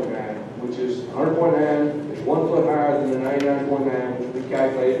 100.9, which is 100.9 is 1 foot higher than the 99.9, which we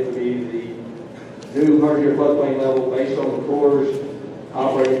calculated to be the new 100-year floodplain level based on the Corps'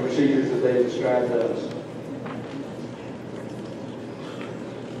 operating procedures that they described to us.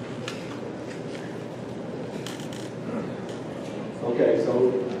 Okay, so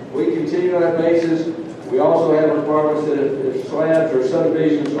we continue on that basis. We also have requirements that if slabs or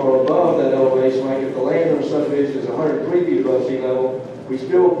subdivisions are above that elevation, like if the landowner subdivision is 103 feet above sea level, we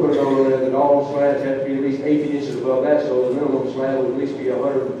still put it over there that all slabs have to be at least 18 inches above that, so the minimum slab would at least be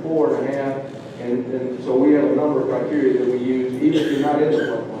 104.5. And so we have a number of criteria that we use, even if you're not in the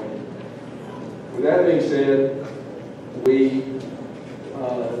floodplain. With that being said, we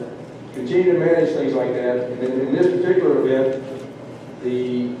continue to manage things like that. And then in this particular event,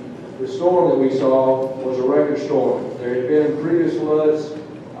 the storm that we saw was a record storm. There had been previous floods.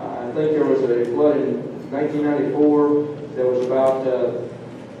 I think there was a flood in 1994 that was about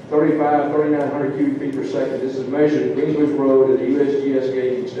 3,900 cubic feet per second. This is measured at Greenwich Road at the USGS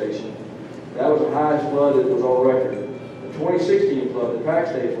gauging station. That was the highest flood that was on record. The 2016 flood, the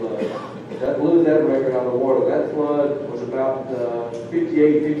Pax Day flood, that blew that record out of the water. That flood was about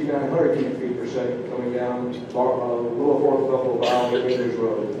 5,900 cubic feet per second coming down Lower Fort Buffalo Valley at Greenwich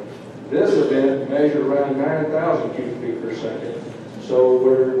Road. This event measured around 9,000 cubic feet per second. So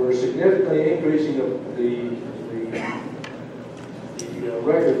we're significantly increasing the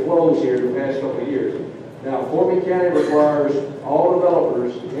record flows here in the past couple of years. Now, Fort Bend County requires all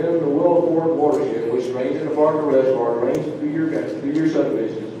developers in the Willow Fork watershed, which drains into Barker Reservoir, drains through your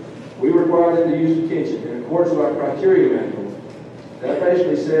subdivisions. We require them to use detention in accordance with our criteria manual. That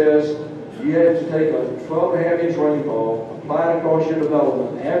basically says you have to take a 12.5-inch rainfall, apply it across your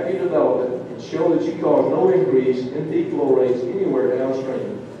development after you develop it, and show that you cause no increase in peak flow rates anywhere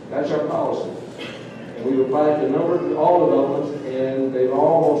downstream. That's our policy. And we've applied to all developments, and they've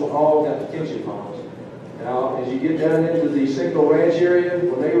almost all got detention ponds. Now, as you get down into the Cinco Ranch area,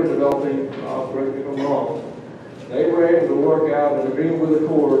 when they were developing, correct me if I'm wrong, they were able to work out an agreement with the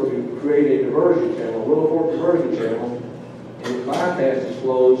Corps to create a diversion channel, a Willow Fork diversion channel, and bypass these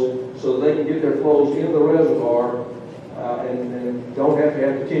flows so that they can get their flows in the reservoir and don't have to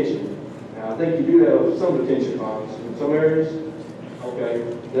have detention. Now, I think you do have some detention ponds in some areas. Okay,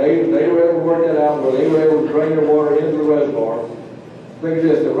 they were able to work that out where they were able to drain their water into the reservoir. Think of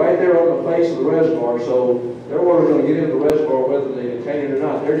this, they're right there on the face of the reservoir, so their water's going to get into the reservoir whether they detain it or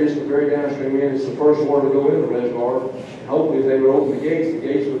not. They're just the very downstream end. It's the first water to go in the reservoir. Hopefully, if they would open the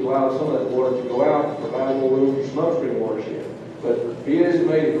gates would allow some of that water to go out to provide more room for some upstream watershed. But be it as it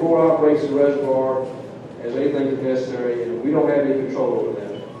may, the Corps operates the reservoir as they think is necessary, and we don't have any control over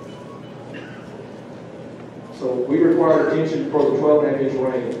that. So we require attention for the 12.5-inch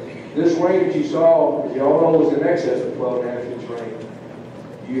rain. This rain that you saw, as you all know, was in excess of 12.5-inch rain.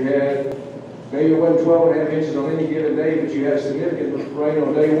 You had, maybe it wasn't 12.5 inches on any given day, but you had significant rain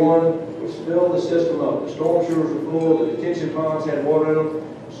on day one, which filled the system up. The storm sewers were full, the detention ponds had water in them,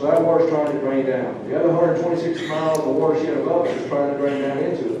 so that water's trying to drain down. The other 126 miles of watershed above us is trying to drain down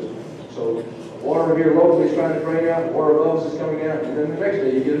into us. So water here locally is trying to drain out, water above us is coming out, and then the next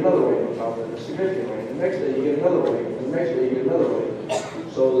day you get another rain on top of it, a significant rain. The next day you get another rain, and the next day you get another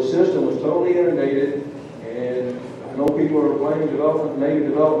rain. So the system was totally inundated, and I know people are blaming development. Maybe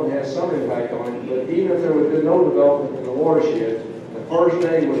development has some impact on it, but even if there would have been no development in the watershed, the first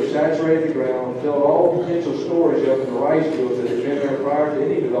day would have saturated the ground, filled all potential storage up in the rice fields that had been there prior to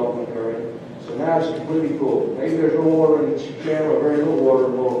any development occurring. So now it's completely full. Maybe there's no water in the channel, or very little water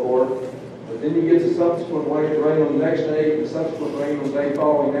in Lower Fork, but then you get the subsequent rain on the next day, and the subsequent rain on the day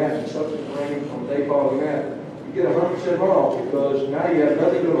following that, and subsequent rain on the day following that. You get 100% runoff because now you have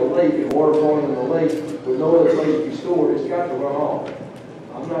nothing but a lake and water flowing in the lake with no other place to be stored. It's got to run off.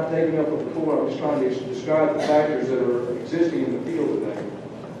 I'm not taking up with the Corps. I'm just trying to describe the factors that are existing in the field today.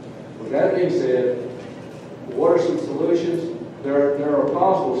 With that being said, what are some solutions? There are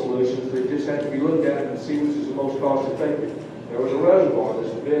possible solutions that just have to be looked at and see which is the most cost effective. There was a reservoir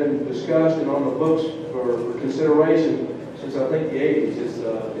that's been discussed and on the books for consideration since I think the 80s.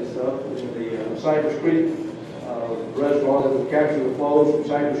 It's up in the Cypress Creek reservoir that would capture the flows from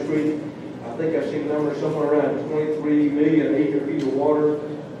Cypress Creek. I think I've seen numbers somewhere around 23 million acre feet of water,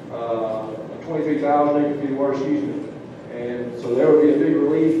 23,000 acre feet of water, excuse me. And so there would be a big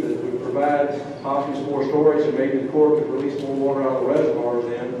relief that would provide possibly some more storage, and maybe the Corps could release more water out of the reservoirs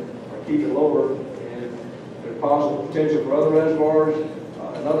then, or keep it lower. And there's possible potential for other reservoirs.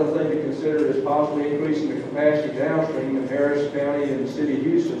 Another thing to consider is possibly increasing the capacity downstream in Harris County and the city of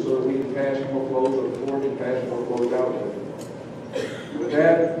Houston so that we can pass more flows, or the Corps can pass more flows out there. With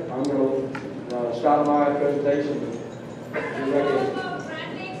that, I'm going to stop my presentation.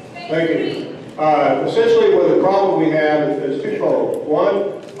 Thank you. Essentially, what the problem we have is twofold.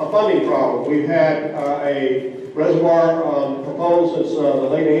 One, a funding problem. We've had a reservoir proposed since the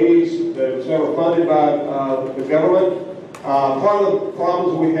late 80s that was never funded by the government. Part of the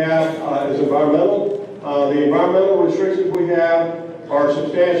problems we have is environmental. The environmental restrictions we have are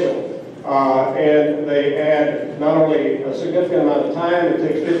substantial. And they add not only a significant amount of time, it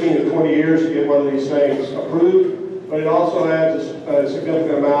takes 15 to 20 years to get one of these things approved, but it also adds a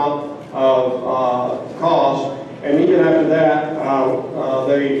significant amount of cost. And even after that,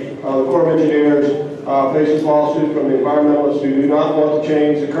 the Corps of Engineers faces lawsuits from the environmentalists who do not want to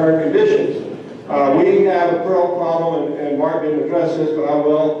change the current conditions. We have a problem, and Mark didn't address this, but I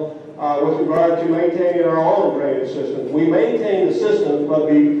will. with regard to maintaining our own drainage systems. We maintain the system, but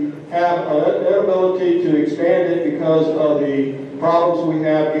we have an inability to expand it because of the problems we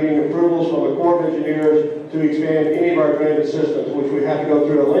have getting approvals from the Corps of Engineers to expand any of our drainage systems, which we have to go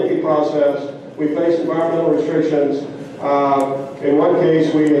through a lengthy process. We face environmental restrictions. In one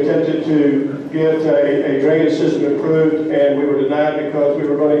case, we attempted to get a drainage system improved, and we were denied because we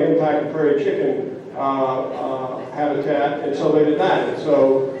were going to impact the prairie chicken habitat, and so they denied it.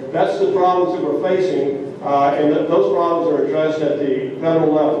 So that's the problems that we're facing, and those problems are addressed at the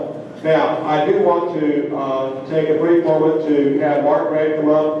federal level. Now, I do want to take a brief moment to have Mark Grant come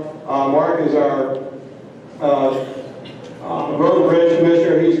up. Mark is our Road and Bridge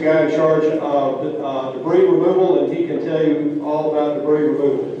Commissioner. He's the guy in charge of debris removal, and he can tell you all about debris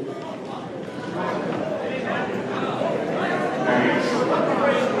removal.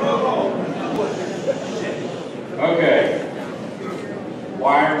 Okay.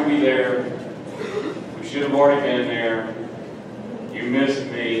 Why aren't we there? We should have already been there. You missed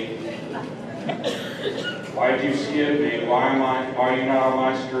me. Why did you skip me? Why are you not on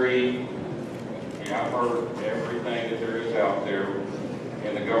my street? Yeah, I've heard everything that there is out there,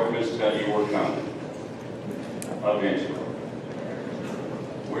 and the government's telling you we're coming. Eventually.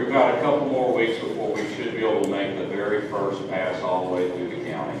 We've got a couple more weeks before we should be able to make the very first pass all the way through the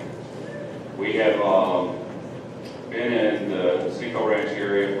county. We have been in the Cinco Ranch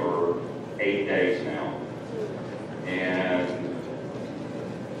area for 8 days now. And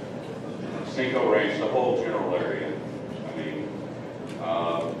Cinco Ranch, the whole general area. I mean,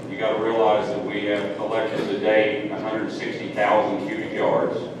 you got to realize that we have collected to date 160,000 cubic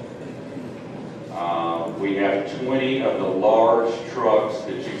yards. We have 20 of the large trucks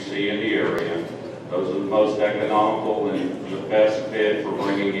that you see in the area. Those are the most economical and the best fit for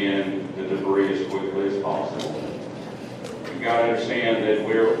bringing in the debris as quickly as possible. You've got to understand that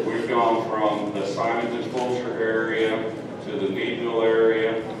we've gone from the Simons and Fulcher area to the Meadville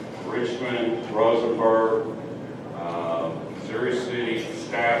area, Richmond, Rosenberg, Missouri City,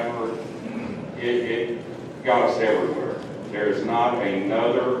 Stafford. It got us everywhere. There is not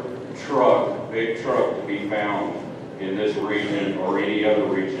another big truck to be found in this region or any other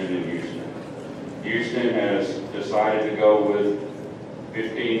region in Houston. Houston has decided to go with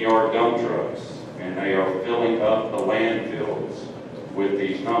 15-yard dump trucks, and they are filling up the landfills with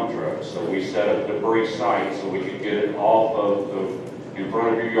these dump trucks. So we set up debris sites so we could get it off of in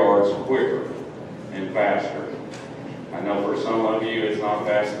front of your yards quicker and faster. I know for some of you it's not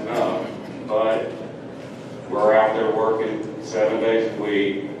fast enough, but we're out there working 7 days a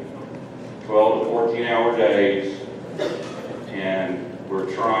week, 12 to 14-hour days, and we're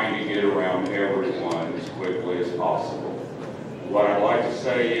trying to get around everyone as quickly as possible. What I'd like to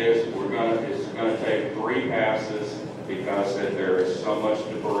say is it's going to take 3 passes because there is so much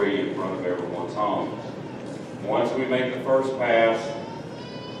debris in front of everyone's homes. Once we make the first pass,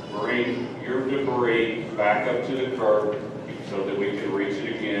 bring your debris back up to the curb so that we can reach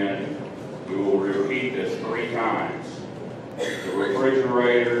it again. We will repeat this 3 times. The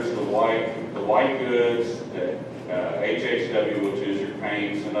refrigerators, the white goods, the HHW, which is your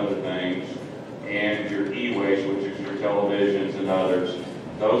paints and other things, and your e-waste, which is your televisions and others,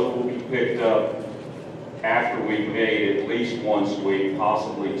 those will be picked up after we've made at least 1 sweep,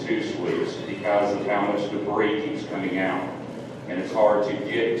 possibly 2 sweeps, because of how much debris keeps coming out. And it's hard to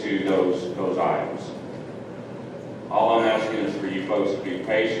get to those items. All I'm asking is for you folks to be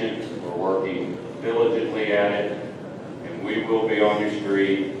patient. We're working diligently at it, and we will be on your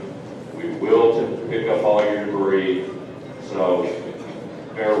street. We will pick up all your debris, so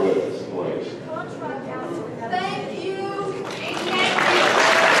bear with us, please. Thank you.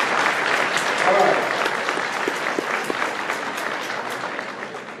 All right.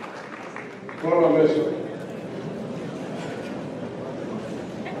 What am I missing?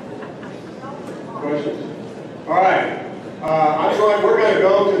 Questions? All right. We're going to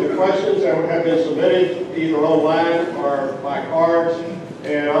go to the questions that have been submitted either online or by cards,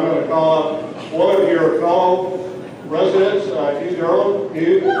 and I'm going to call up one of your fellow residents, Hugh Durham.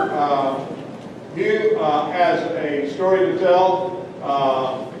 Hugh has a story to tell,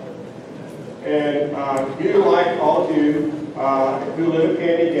 and Hugh, like all of you who live in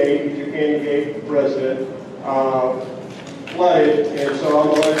Candy Gate, he's your Candy Gate resident, flooded, and so I'm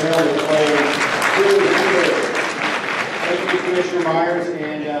going to let him explain. Thank you, Commissioner Meyers,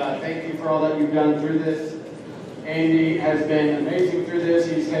 and thank you for all that you've done through this. Andy has been amazing through this.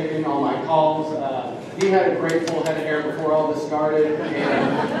 He's taken all my calls. He had a great full head of hair before all this started,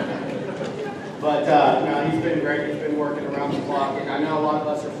 but no, he's been great. He's been working around the clock, and I know a lot of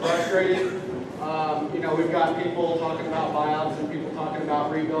us are frustrated. You know, we've got people talking about buyouts and people talking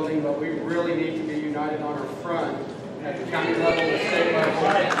about rebuilding, but we really need to be united on our front at the county level, the state level,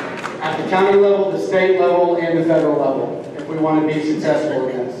 at the county level, the state level, and the federal level if we want to be successful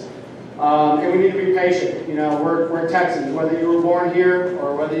in this. And we need to be patient. You know, we're Texans. Whether you were born here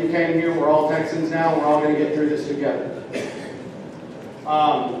or whether you came here, we're all Texans now. We're all going to get through this together.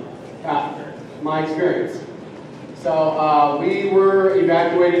 My experience. So we were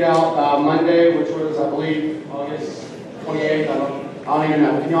evacuated out Monday, which was, I believe, August 28th. I don't even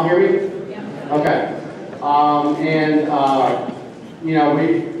know. Can y'all hear me? Yeah. Okay. You know,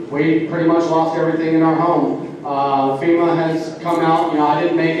 we pretty much lost everything in our home. FEMA has come out. You know, I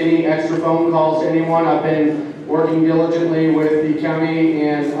didn't make any extra phone calls to anyone. I've been working diligently with the county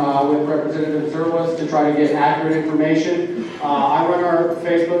and with Representative Zerwas to try to get accurate information. I run our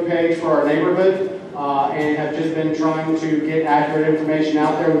Facebook page for our neighborhood and have just been trying to get accurate information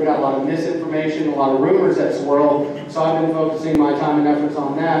out there. We've got a lot of misinformation, a lot of rumors that swirl, so I've been focusing my time and efforts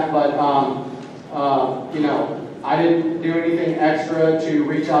on that. But you know, I didn't do anything extra to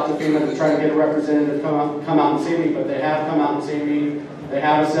reach out to FEMA to try to get a representative to come out and see me, but they have come out and seen me. They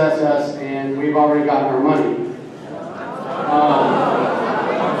have assessed us, and we've already gotten our money.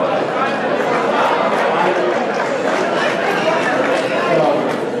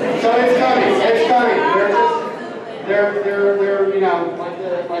 So it's coming. It's coming. They're you know, like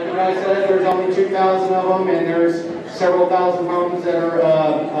the guy said, there's only 2,000 of them, and there's several thousand homes that are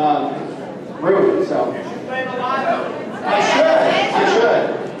ruined. So. I should.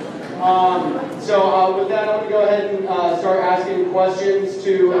 So with that, I'm going to go ahead and start asking questions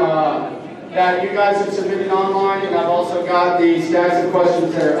to that you guys have submitted online, and I've also got the stacks of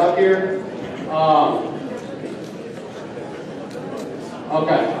questions that are up here.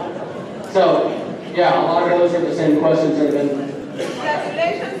 Okay. So, yeah, a lot of those are the same questions that have been.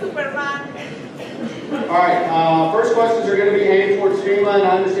 Congratulations, Superman. All right. First questions are going to be aimed towards FEMA, and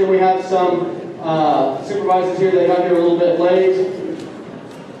I understand we have some supervisors here that got here a little bit late.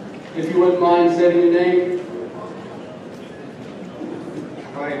 If you wouldn't mind stating your name.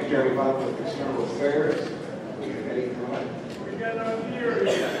 My name is Jeremy Bob with External Affairs.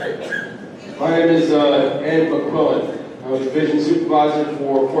 My name is Ed McQuillan. I'm a division supervisor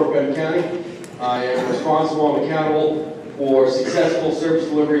for Fort Bend County. I am responsible and accountable for successful service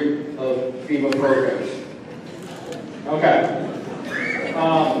delivery of FEMA programs. Okay.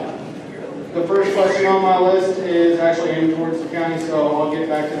 The first question on my list is actually aimed towards the county, so I'll get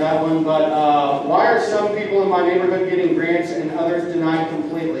back to that one. But why are some people in my neighborhood getting grants and others denied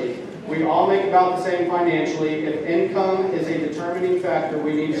completely? We all make about the same financially. If income is a determining factor,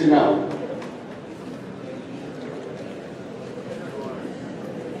 we need to know.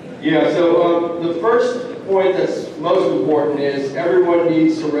 Yeah, so the first point that's most important is everyone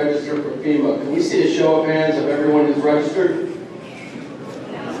needs to register for FEMA. Can we see a show of hands of everyone who's registered?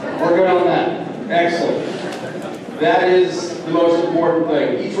 We're good on that. Excellent. That is the most important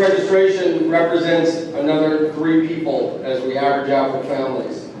thing. Each registration represents another 3 people as we average out for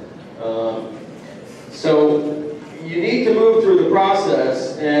families. So you need to move through the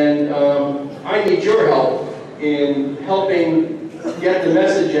process, and I need your help in helping get the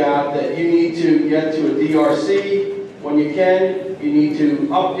message out that you need to get to a DRC when you can. You need to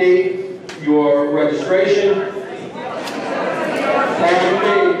update your registration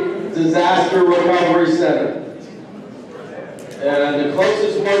and Disaster Recovery Center. And the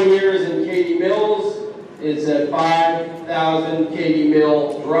closest one here is in Katy Mills. It's at 5000 Katy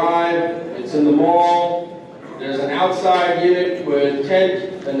Mill Drive. It's in the mall. There's an outside unit with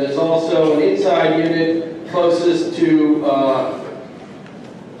tent, and there's also an inside unit closest to,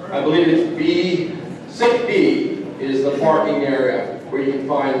 I believe it's B, 6B is the parking area where you can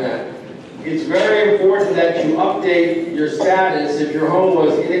find that. It's very important that you update your status. If your home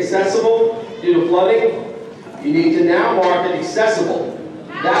was inaccessible due to flooding, you need to now mark it accessible.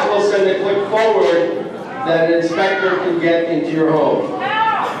 That will send a click forward that an inspector can get into your home.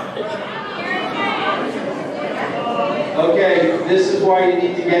 Okay, this is why you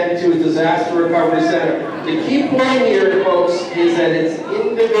need to get into a disaster recovery center. The key point here, folks, is that it's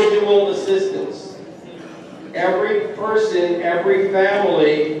individual assistance. Every person, every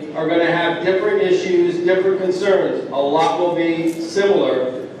family are going to have different issues, different concerns. A lot will be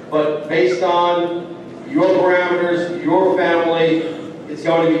similar, but based on your parameters, your family, it's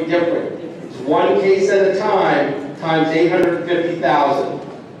going to be different. It's one case at a time, times 850,000.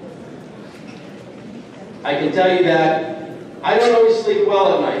 I can tell you that I don't always sleep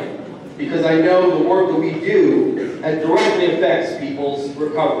well at night because I know the work that we do directly affects people's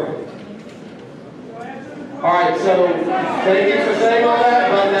recovery. All right, so thank you for saying all that,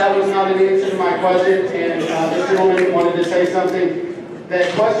 but that was not an answer to my question, and this gentleman wanted to say something.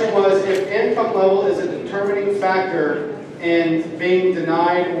 The question was, if income level is a determining factor in being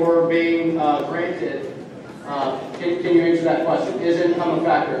denied or being granted, can you answer that question? Is income a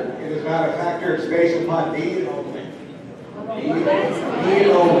factor? It is not a factor, it's based upon need only. Need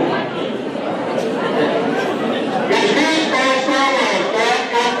only.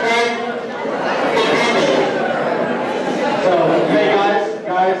 So, hey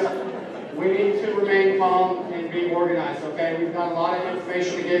guys, we need to remain calm and be organized, okay? We've got a lot of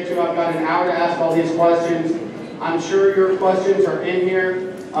information to get to. I've got an hour to ask all these questions. I'm sure your questions are in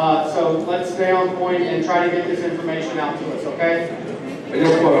here, so let's stay on point and try to get this information out to us, okay? I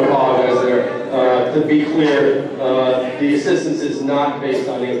just want to apologize there. To be clear, the assistance is not based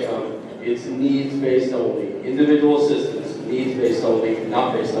on income. It's needs-based only. Individual assistance, needs-based only,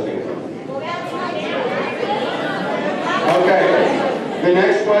 not based on income. Okay. The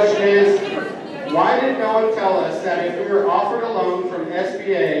next question is, why did no one tell us that if we were offered a loan from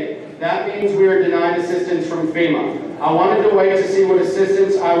SBA, that means we are denied assistance from FEMA? I wanted to wait to see what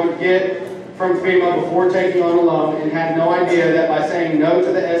assistance I would get from FEMA before taking on a loan, and had no idea that by saying no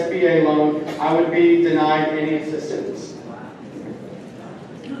to the SBA loan, I would be denied any assistance.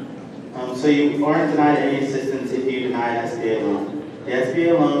 So you aren't denied any assistance if you deny an SBA loan. The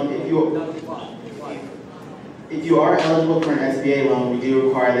SBA loan, if you are eligible for an SBA loan, we do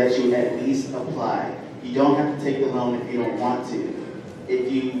require that you at least apply. You don't have to take the loan if you don't want to.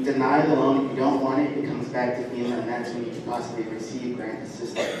 If you deny the loan, if you don't want it, it comes back to FEMA, and that's when you can possibly receive grant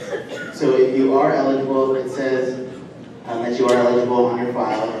assistance. So if you are eligible, it says that you are eligible on your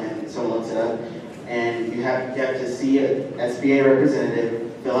file, and someone looks it up, and you have to see an SBA representative,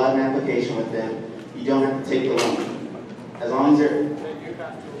 fill out an application with them. You don't have to take the loan. As long as they're...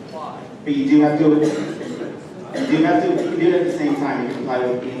 But you do have to... You can do it at the same time. You can apply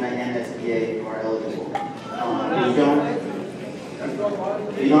with FEMA and SBA if you are eligible.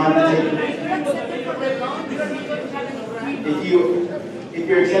 You don't have to take...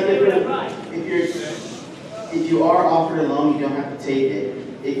 If you are offered a loan, you don't have to take it.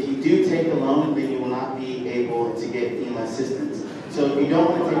 If you do take the loan, then you will not be able to get FEMA assistance. So if you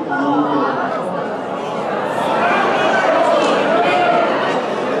don't want to take the loan,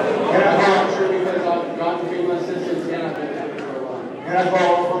 Can I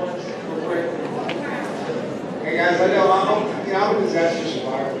follow up on this real quick? Hey guys, I know I'm a disaster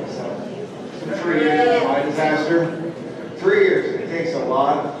survivor myself. It's been 3 years of my disaster. 3 years. It takes a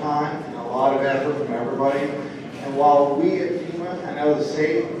lot of time and a lot of effort from everybody. And while we at FEMA, I know the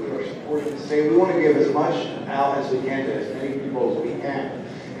state, we are supporting the state, we want to give as much out as we can to as many people as we can.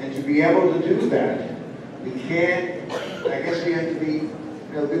 And to be able to do that, we can't, I guess we have to be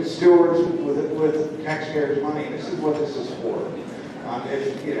good stewards with taxpayers' money. This is what this is for.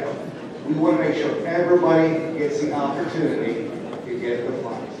 We want to make sure everybody gets the opportunity to get the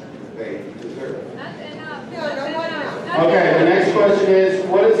funds they deserve. Okay, the next question is,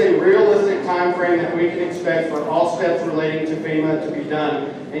 what is a realistic time frame that we can expect for all steps relating to FEMA to be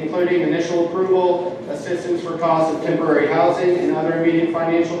done, including initial approval, assistance for costs of temporary housing and other immediate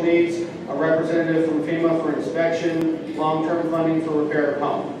financial needs, a representative from FEMA for inspection, long-term funding for repair of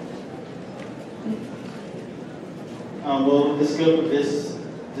home? Well, the scope of this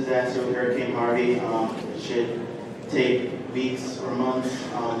disaster with Hurricane Harvey should take weeks or months.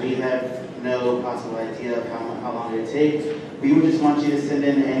 We have no possible idea of how long it would take. We would just want you to send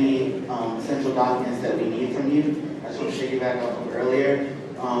in any essential documents that we need from you. I just want to piggyback off of earlier.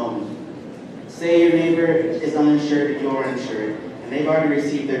 Say your neighbor is uninsured and you're insured, and they've already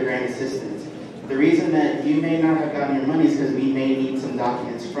received their grant assistance. The reason that you may not have gotten your money is because we may need some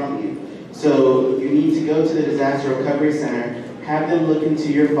documents from you. So you need to go to the Disaster Recovery Center, have them look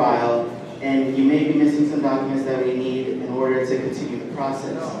into your file, and you may be missing some documents that we need in order to continue the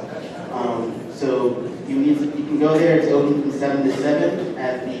process. So you can go there. It's open from 7 to 7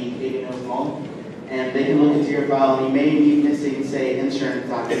 at the 80 Mills Mall, and they can look into your file. And you may be missing, say, insurance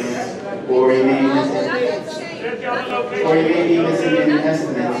documents, or you may be missing any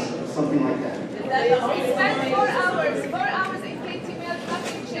estimates, something like that. It's 4 hours. 4 hours in 50 minutes,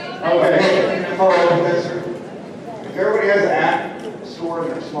 nothing changed. Okay, follow up with this. If everybody has an app stored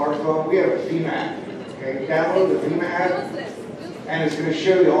in their smartphone, we have a FEMA app. Okay, download the FEMA app, and it's going to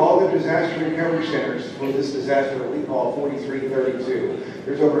show you all the disaster recovery centers for this disaster that we call 4332.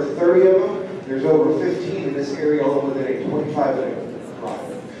 There's over 30 of them. There's over 15 in this area alone within a 25-minute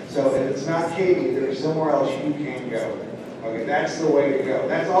drive. So if it's not Katy, there's somewhere else you can go. Okay, that's the way to go.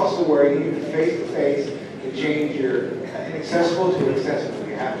 That's also where you need face-to-face to change your inaccessible to accessible.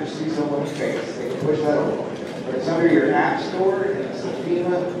 You have to see someone's face. They push that over. but it's under your app store, and it's the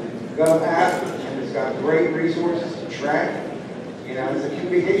FEMA Gov app, and it's got great resources to track. You know, it's a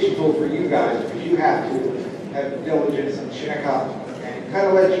communication tool for you guys, because you have to have diligence and check up and kind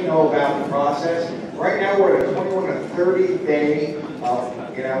of let you know about the process. Right now, we're at a 21 to 30 day,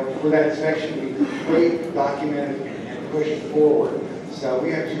 you know, for that inspection to be complete, documented, and pushed forward. So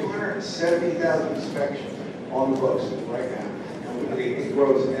we have 270,000 inspections on the books right now, and it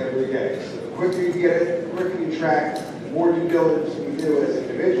grows every day. So the quicker you get it, the quicker you track, the more due diligence we do as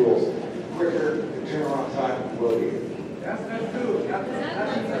individuals, the quicker the turnaround time will be. That's good.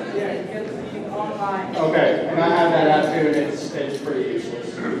 Yeah, you get to see online. Okay, and I have that app too, and it's pretty useless.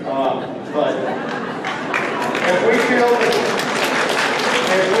 But if we feel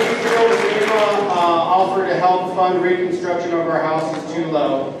the FEMA offer to help fund reconstruction of our house is too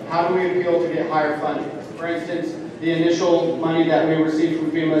low, how do we appeal to get higher funding? For instance, the initial money that we received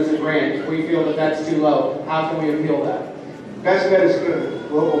from FEMA as a grant, if we feel that that's too low, how can we appeal that? Best bet is to go to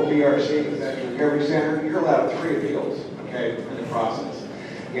the local DRC, Disaster Recovery Center. You're allowed 3 appeals, okay, in the process.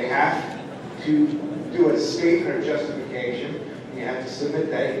 You have to do a statement of justification. You have to submit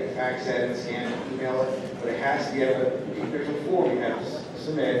that. You can fax that and scan it, email it, but it has to get there's a form you have to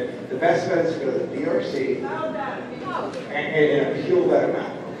submit. The best bet is to go to the DRC and appeal that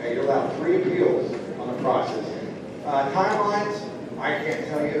amount, okay? You're allowed 3 appeals on the process. Timelines, I can't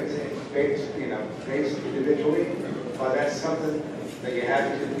tell you, it's based, you know, based individually, but that's something that you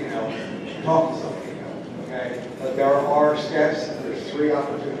have to, you know, talk to somebody about, okay? But there are steps, and there's 3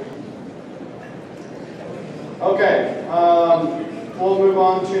 opportunities. Okay, we'll move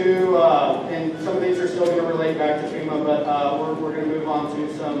on to, and some of these are still going to relate back to FEMA, but we're going to move on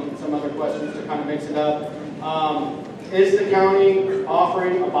to some other questions to kind of mix it up. Is the county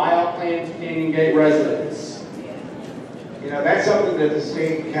offering a buyout plan to Canyon Gate residents? You know, that's something that the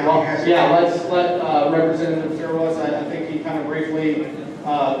state and county has to... Yeah, let's let Representative Serwas, I think he kind of briefly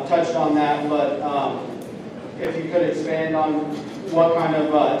touched on that, but if you could expand on what kind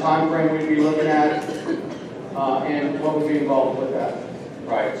of time frame we'd be looking at and what would be involved with that.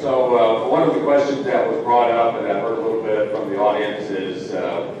 Right, so one of the questions that was brought up, and I've heard a little bit from the audience, is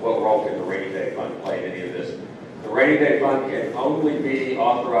what role can the rainy day fund play in any of this? The rainy day fund can only be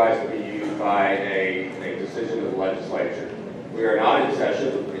authorized to be used by a decision of the legislature. We are not in session.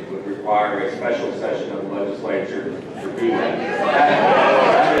 It would require a special session of the legislature to do that.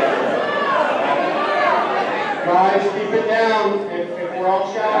 Guys, keep it down. If we're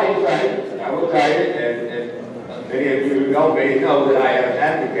all shy, I will tell you, and many of you who know me know that I have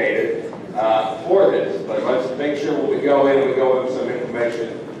advocated for this, but let's make sure when we go in with some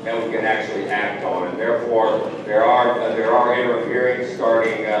information that we can actually act on. And therefore, there are interim hearings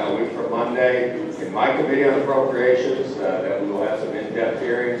starting a week from Monday in my committee on appropriations that we will have some in-depth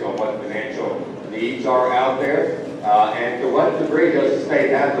hearings on what financial needs are out there and to what degree does the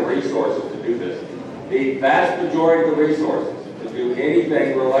state have the resources to do this. The vast majority of the resources to do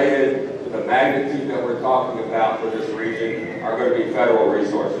anything related to the magnitude that we're talking about for this region are going to be federal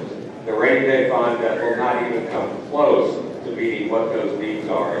resources. The rainy day fund will not even come close to meeting what those needs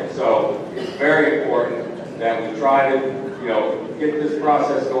are. And so it's very important that we try to, you know, get this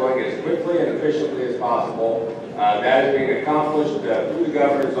process going as quickly and efficiently as possible. That is being accomplished through the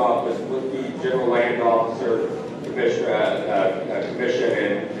governor's office with the General Land Officer Commission,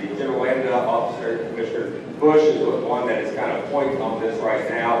 and the General Land Officer Commissioner Bush is the one that is kind of point on this right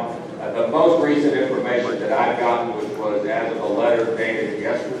now. The most recent information that I've gotten, which was as of a letter dated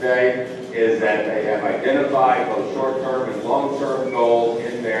yesterday, is that they have identified both short-term and long-term goals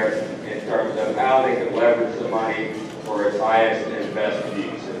in there in terms of how they can leverage the money for its highest and best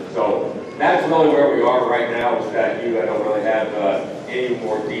use. And so that's really where we are right now with that view. I don't really have any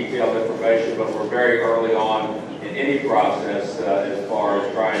more detailed information, but we're very early on in any process as far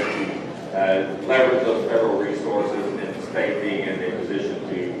as trying to leverage those federal resources and the state being in a position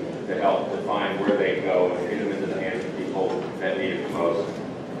to help define where they go and get them into the hands of people that need it the most.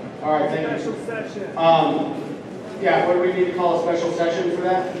 All right, thank you. Special session. Yeah, what do we need to call a special session for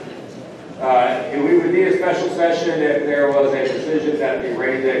that? We would need a special session if there was a decision that the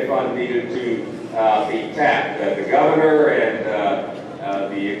rainy day fund needed to be tapped. The governor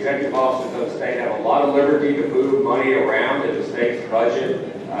and the executive officers of the state have a lot of liberty to move money around in the state's budget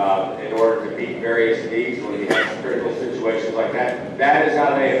in order to meet various needs when you have critical situations like that. That is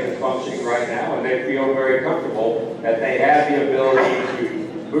how they have been functioning right now, and they feel very comfortable that they have the ability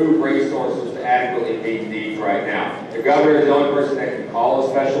to move resources to adequately meet needs right now. The governor is the only person that can call a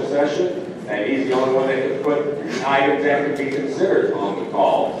special session, and he's the only one that can put items that can be considered on the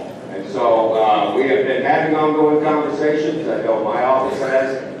call. And so we have been having ongoing conversations. I know my office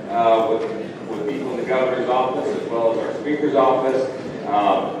has with with people in the governor's office as well as our speaker's office.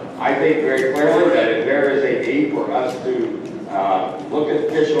 I think very clearly that if there is a need for us to look at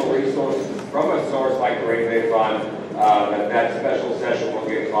additional resources from a source like the rainy day fund, that special session will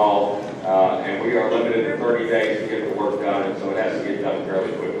get called, and we are limited to 30 days to get the work done, and so it has to get done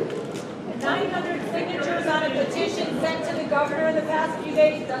fairly quickly. 900 signatures on a petition sent to the governor in the past few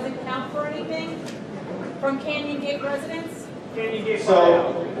days doesn't count for anything from Canyon Gate residents?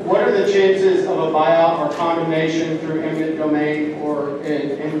 So, what are the chances of a buyout or condemnation through eminent domain or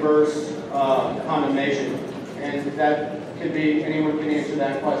an inverse condemnation? And that could be, anyone can answer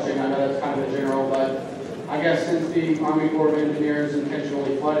that question. I know that's kind of a general, but I guess since the Army Corps of Engineers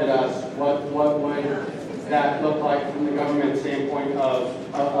intentionally flooded us, what would that look like from the government standpoint of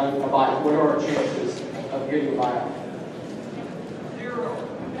a buyout? What are our chances of getting a buyout? Zero.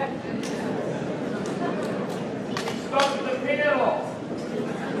 Stuck to the panel.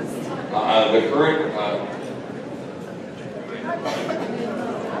 The current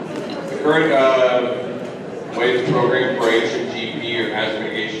WAVE program for HMGP or Hazard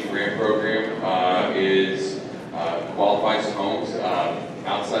Mitigation Grant Program is qualifies homes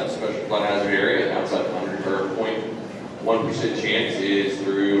outside the special flood hazard area, outside the 100 or 0.1% chance is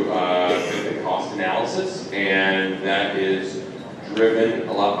through benefit cost analysis, and that is driven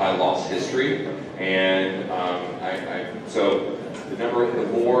a lot by loss history. And so the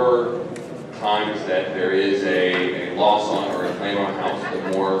more times that there is a loss on or a claim on a house, the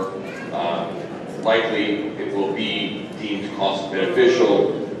more likely it will be deemed cost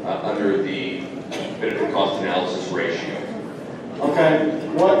beneficial under the benefit cost analysis ratio. Okay.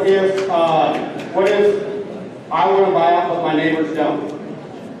 What if I want to buy out but my neighbors don't?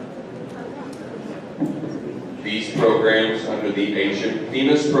 These programs under the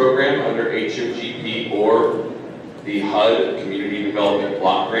FEMA's program under HMGP or the HUD Community Development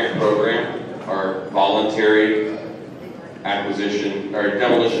Block Grant Program are voluntary acquisition or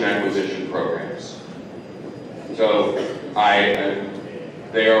demolition acquisition programs. So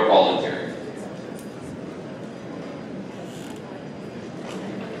they are voluntary.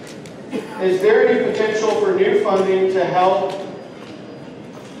 Is there any potential for new funding to help,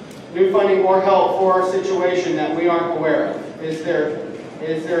 new funding or help for our situation that we aren't aware of? Is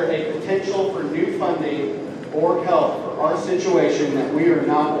there a potential for new funding or help for our situation that we are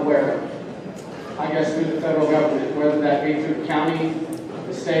not aware of? I guess through the federal government, whether that be through the county,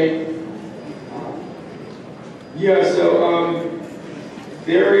 the state. Yeah, so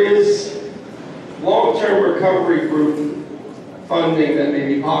there is long-term recovery group funding that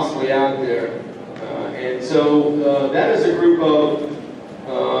may be possibly out there. And so that is a group of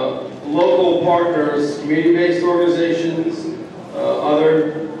local partners, community-based organizations,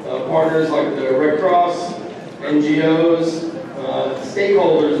 other partners like the Red Cross, NGOs,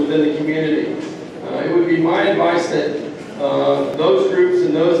 stakeholders within the community. It would be my advice that those groups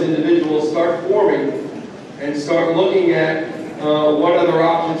and those individuals start forming and start looking at what other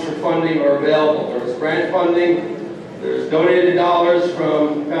options for funding are available. There's grant funding, there's donated dollars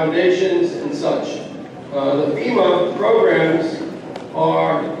from foundations and such. The FEMA programs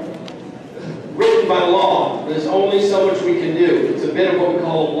are written by law. There's only so much we can do. It's a bit of what we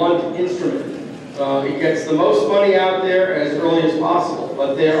call a blunt instrument. It gets the most money out there as early as possible,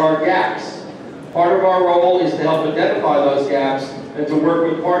 but there are gaps. Part of our role is to help identify those gaps and to work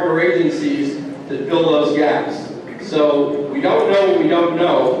with partner agencies to fill those gaps. So we don't know what we don't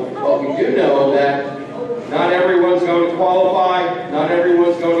know, but we do know that not everyone's going to qualify, not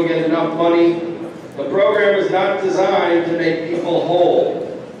everyone's going to get enough money. The program is not designed to make people whole.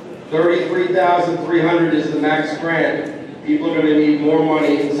 $33,300 is the max grant. People are going to need more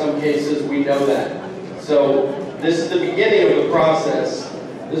money in some cases, we know that. So this is the beginning of the process.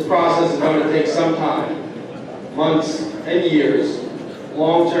 This process is going to take some time, months and years,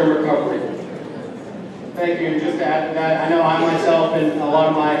 long-term recovery. Thank you. And just to add to that, I know I myself and a lot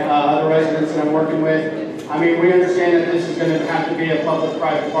of my other residents that I'm working with, I mean, we understand that this is going to have to be a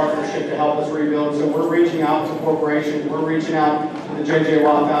public-private partnership to help us rebuild. So we're reaching out to corporations, we're reaching out to the J.J.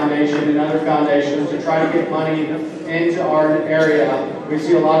 Watt Foundation and other foundations to try to get money into our area. We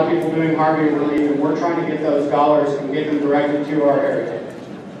see a lot of people doing Harvey relief, and we're trying to get those dollars and get them directed to our area.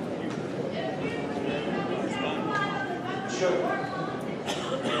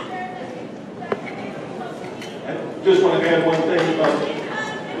 Just want to add one thing about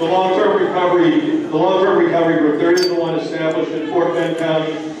the long-term recovery group. There is one established in Fort Bend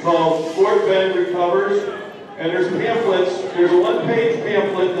County called Fort Bend Recovers, and there's pamphlets. There's a one-page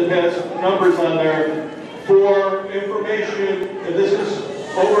pamphlet that has numbers on there for information, and this is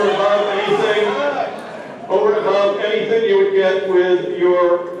over and above anything you would get with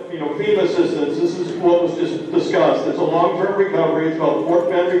your FEMA assistance, this is what was just discussed. It's a long-term recovery. It's called Fort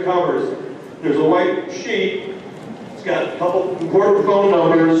Bend Recovers. There's a white sheet. It's got a couple important phone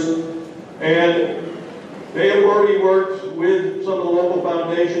numbers, and they have already worked with some of the local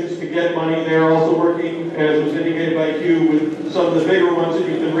foundations to get money. They're also working, as was indicated by Hugh, with some of the bigger ones that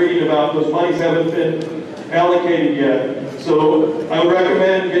you've been reading about. Those monies haven't been allocated yet. So I would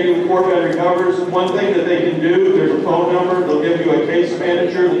recommend getting with Fort Bend Recovers. One thing that they can do, there's a phone number. They'll give you a case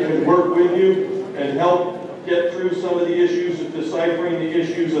manager that can work with you and help get through some of the issues of deciphering the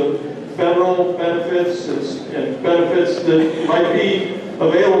issues of federal benefits and benefits that might be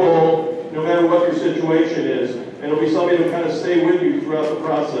available no matter what your situation is. And it'll be somebody to kind of stay with you throughout the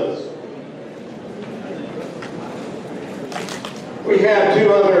process. We have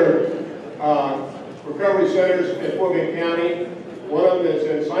two other recovery centers in Fort Bend County. One of them is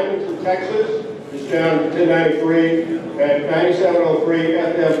in Simonton, Texas. It's down 1093 at 9703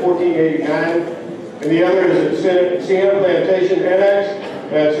 FM 1489. And the other is at Sienna Plantation Annex.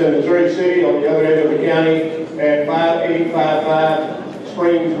 That's in Missouri City on the other end of the county at 5855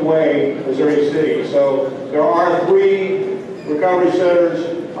 Springs Way, Missouri City. So there are 3 recovery centers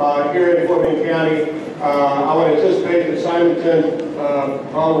here in Fort Bend County. I would anticipate that Simonton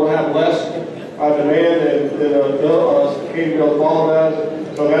probably will have less demand than Cadyville Fall does.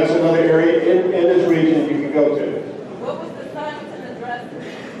 So that's another area in this region you can go to. What was the Simonton address?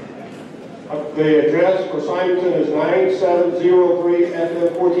 The address for Simonton is 9703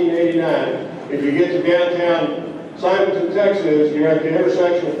 FM 1489. If you get to downtown Simonton, Texas, you're at the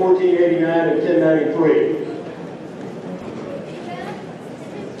intersection of 1489 and 1093.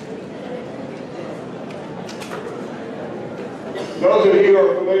 Those of you who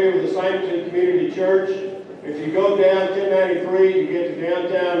are familiar with the Simonton Community Church, if you go down 1093, you get to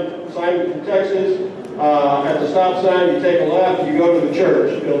downtown Simonton, Texas. At the stop sign, you take a left, you go to the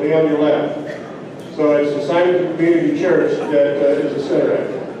church. It'll be on your left. So it's the Simonton Community Church that is the center of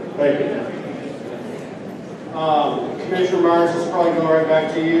it. Thank you. Commissioner Myers, this will probably go right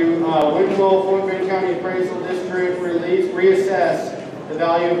back to you. When will Fort Bend County Appraisal District reassess the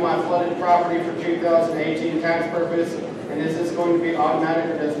value of my flooded property for 2018 tax purpose? And is this going to be automatic,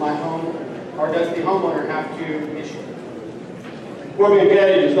 or does the homeowner have to issue? Fort Bend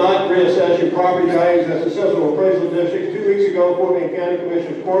County does not reassess your property values as a central appraisal district. 2 weeks ago, Fort Bend County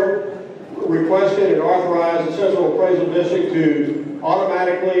Commissioner's Court requested and authorized the central appraisal district to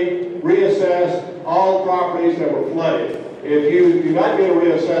automatically reassess all properties that were flooded. If you do not get a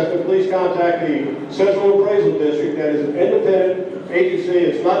reassessment, please contact the Central Appraisal District. That is an independent agency.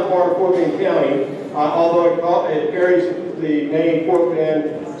 It's not part of Fort Bend County, although it carries the name Fort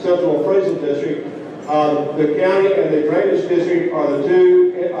Bend Central Appraisal District. The county and the drainage district are the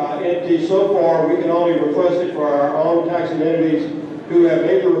 2 entities so far. We can only request it for our own taxing entities who have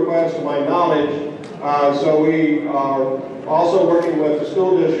made the request, to my knowledge. So we are also working with the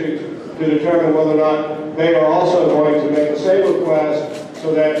school districts to determine whether or not they are also going to make the same request,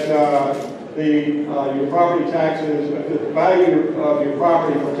 so that your property taxes, the value of your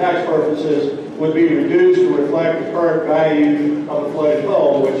property for tax purposes would be reduced to reflect the current value of a flooded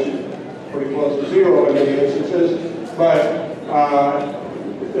home, which is pretty close to 0 in many instances. But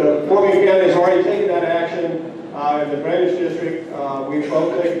Fort Bend County has already taken that action. In the drainage district, we've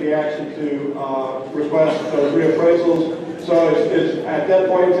both taken the action to request those reappraisals. So it's at that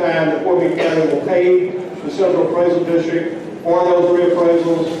point in time that Fort Bend County will pay the Central Appraisal District for those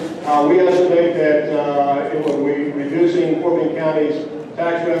reappraisals. We estimate that it will be reducing Fort Bend County's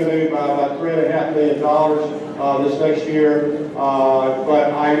tax revenue by about $3.5 million this next year.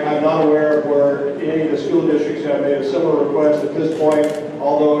 But I'm not aware of where any of the school districts have made a similar request at this point,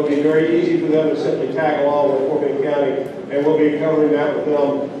 although it would be very easy for them to simply tag along with Fort Bend County, and we'll be covering that with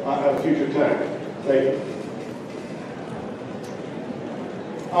them at a future time. Thank you.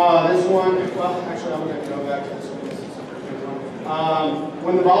 This one, well, actually, I'm going to go back to this one. This is a pretty good one.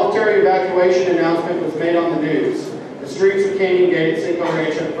 When the voluntary evacuation announcement was made on the news, the streets of Canyon Gate at Cinco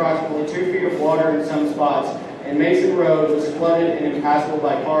Ranch had approximately 2 feet of water in some spots, and Mason Road was flooded and impassable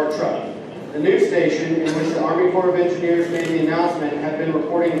by car or truck. The news station, in which the Army Corps of Engineers made the announcement, had been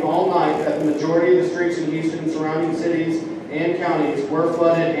reporting all night that the majority of the streets in Houston and surrounding cities and counties were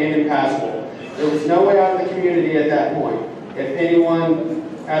flooded and impassable. There was no way out of the community at that point. If anyone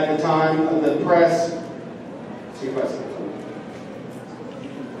at the time of the press,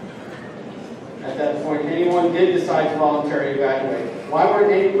 at that point, anyone did decide to voluntarily evacuate. Why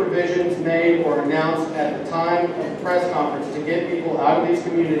weren't any provisions made or announced at the time of the press conference to get people out of these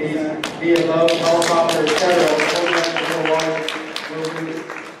communities via boat, helicopter, etc.?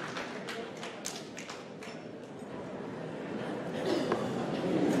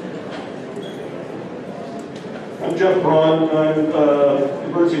 I'm Jeff Braun. I'm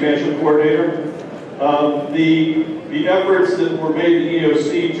Emergency Management Coordinator. The efforts that were made in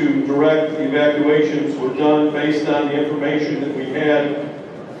EOC to direct the evacuations were done based on the information that we had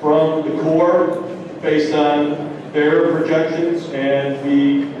from the Corps, based on their projections, and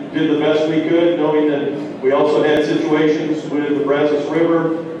we did the best we could, knowing that we also had situations with the Brazos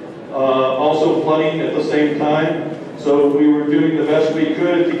River also flooding at the same time. So we were doing the best we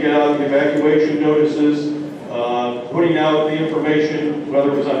could to get out the evacuation notices, putting out the information,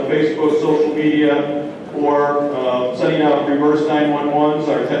 whether it was on Facebook, social media, or sending out reverse 911s.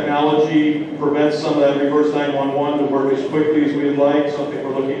 Our technology prevents some of that reverse 911 to work as quickly as we'd like, something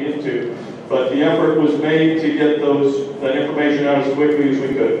we're looking into. But the effort was made to get that information out as quickly as we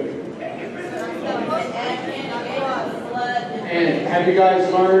could. And have you guys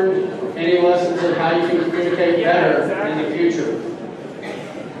learned any lessons on how you can communicate better in the future?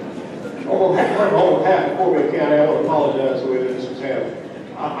 On behalf of Fort Bend County, I want to apologize the way that this was handled.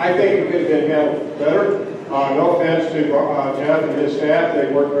 I think it could have been handled better. No offense to Jeff and his staff. They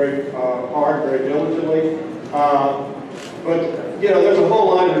worked very hard, very diligently. But, you know, there's a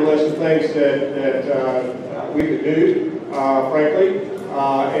whole laundry list of things that we could do, frankly.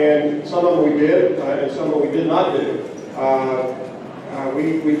 And some of them we did, and some of them we did not do.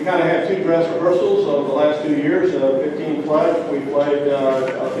 We kind of had two dress rehearsals over the last 2 years. 15 floods. We played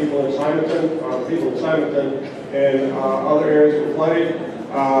people in Simonton, and other areas were flooded.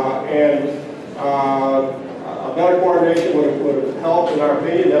 A better coordination would have helped, in our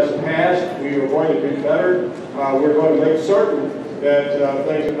opinion. That's the past. We are going to do better. We're going to make certain that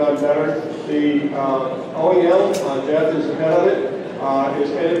things are done better. The OEM, Jeff is the head of it, is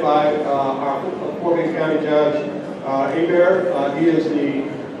headed by our Fort Bend County Judge Hebert. He is the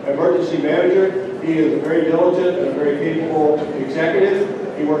emergency manager. He is a very diligent and a very capable executive.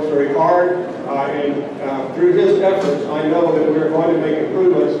 He works very hard, and through his efforts, I know that we're going to make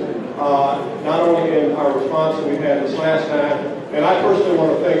improvements, not only in our response that we had this last time, and I personally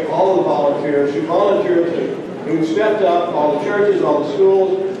want to thank all the volunteers who volunteered, who stepped up, all the churches, all the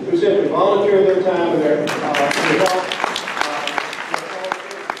schools, who simply volunteered their time and their help.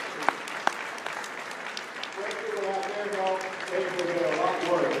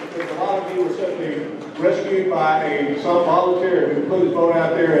 Rescued by some volunteer who put his boat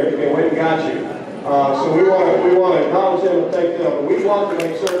out there and went and got you. So we want to acknowledge them and thank them. But we want to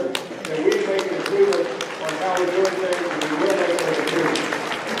make certain that we make an improvement on how we're doing things, and we will make those improvements.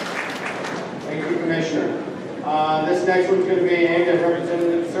 Thank you, Commissioner. This next one's going to be aimed at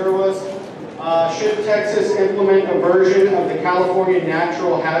Representative Serwas. Should Texas implement a version of the California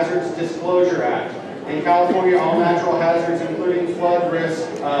Natural Hazards Disclosure Act? In California, all natural hazards, including flood risk,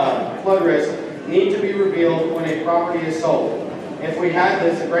 need to be revealed when a property is sold. If we had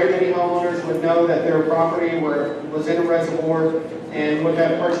this, a great many homeowners would know that their property was in a reservoir and would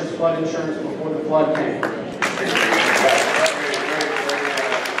have purchased flood insurance before the flood came. One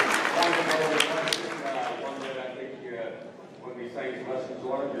that I think one of these things lessons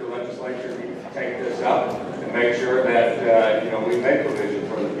learned, your legislature needs to take this up and make sure that we make provision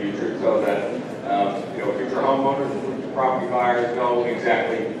for the future so that future homeowners, property buyers know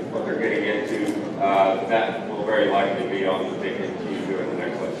exactly what they're getting into. That will very likely be on the thinking queue during the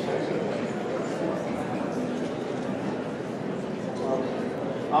next legislation.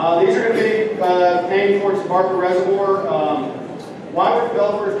 These are going to be aimed towards Barker Reservoir. Why were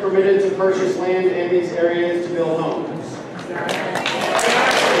developers permitted to purchase land in these areas to build homes?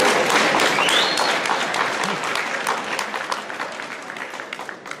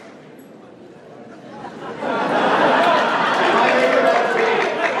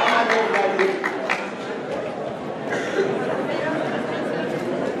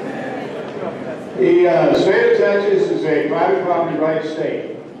 The state of Texas is a private property right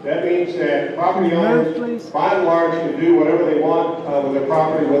state. That means that property owners, by and large, can do whatever they want with their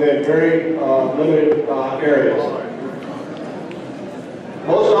property within very limited areas.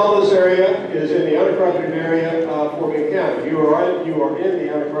 Most all of this area is in the unincorporated area of Fort Bend County. You are in the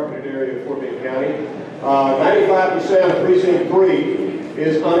unincorporated area of Fort Bend County. 95% of Precinct 3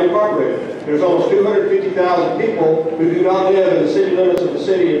 is unincorporated. There's almost 250,000 people who do not live in the city limits of the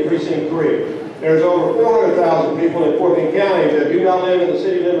city in Precinct 3. There's over 400,000 people in Fort Bend County that do not live in the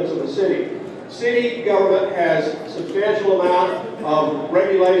city limits of the city. City government has a substantial amount of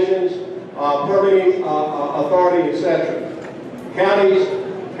regulations, permitting authority, etc. Counties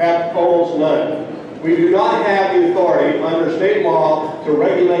have almost none. We do not have the authority under state law to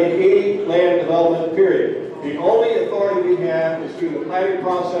regulate any land development, period. The only authority we have is through the planning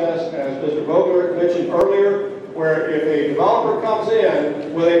process, as Mr. Vogler mentioned earlier, where if a developer comes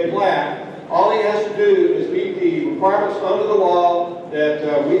in with a plat All he has to do is meet the requirements under the law that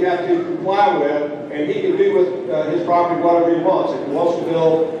we have to comply with, and he can do with his property whatever he wants. If he wants to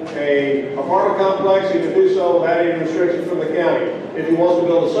build an apartment complex, he can do so without any restriction from the county. If he wants to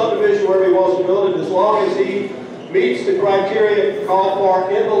build a subdivision wherever he wants to build it, as long as he meets the criteria called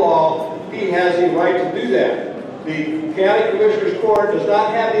for in the law, he has the right to do that. The County Commissioner's Court does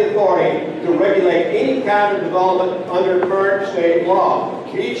not have the authority to regulate any kind of development under current state law.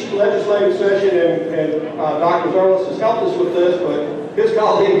 Each legislative session, and Dr. Zerlis has helped us with this, but his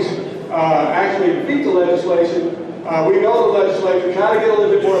colleagues actually defeat the legislation. We know the legislature try to get a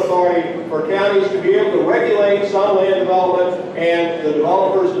little bit more authority for counties to be able to regulate some land development, and the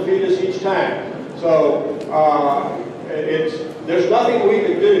developers defeat us each time. So there's nothing we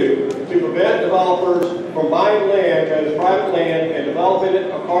can do to prevent developers from buying land that is private land and developing it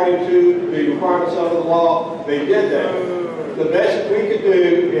according to the requirements of the law. They did that. The best we could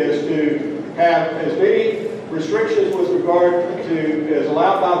do is to have as many restrictions with regard to, as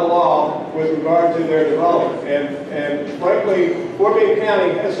allowed by the law, with regard to their development. And frankly, Fort Bend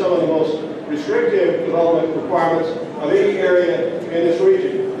County has some of the most restrictive development requirements of any area in this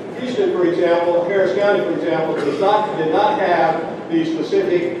region. Houston, for example, Harris County, for example, did not have the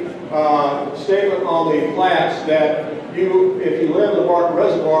specific statement on the plats that if you live in the Mark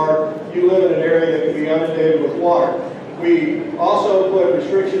Reservoir, you live in an area that can be inundated with water. We also put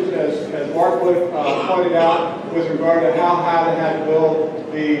restrictions, as Mark pointed out, with regard to how high they had to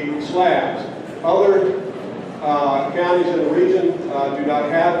build the slabs. Other counties in the region do not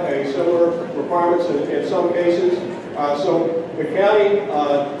have a similar requirements in some cases. So the county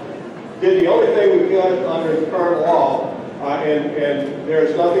did the only thing we could under the current law, and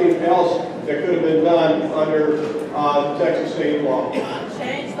there's nothing else that could have been done under Texas state law.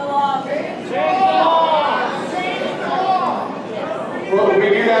 Change the law. Change the law. Change the law. Well, we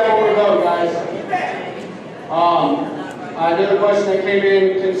do that when we vote, guys. Another question that came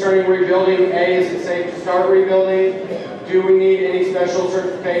in concerning rebuilding. A, is it safe to start rebuilding? Do we need any special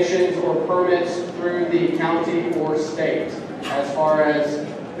certifications or permits through the county or state as far as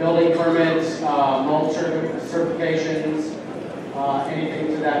building permits, mulch certifications, anything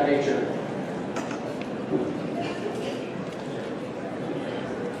to that nature?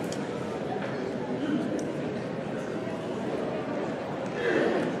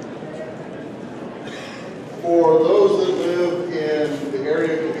 For those that live in the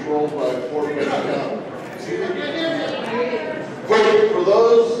area controlled by Fort Bend County, for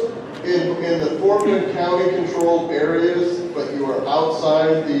those in the Fort Bend County controlled areas, but you are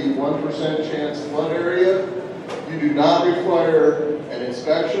outside the 1% chance flood area, you do not require an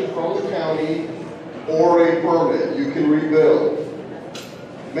inspection from the county or a permit. You can rebuild.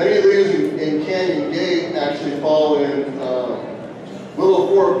 Many of these in Canyon Gate actually fall in Willow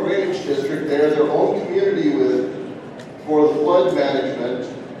Fork Drainage District. They are their own community for the flood management.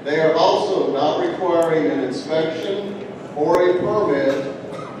 They are also not requiring an inspection or a permit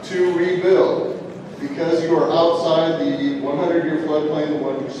to rebuild because you are outside the 100-year floodplain, the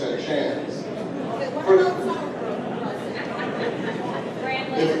 1% chance.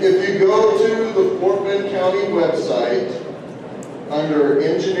 If you go to the Fort Bend County website, under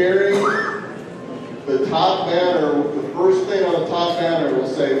engineering, the top banner, the first thing on the top banner will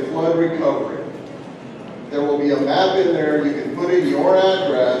say flood recovery. There will be a map in there. You can put in your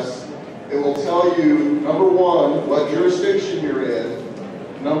address. It will tell you, number one, what jurisdiction you're in.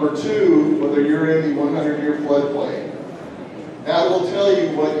 Number two, whether you're in the 100-year floodplain. That will tell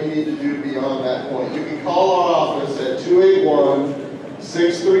you what you need to do beyond that point. You can call our office at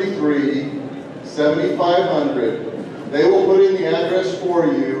 281-633-7500. They will put in the address for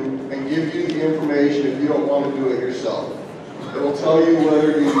you and give you the information if you don't want to do it yourself. It will tell you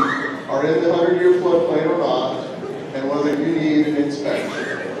whether you are in the 100-year floodplain or not, and whether you need an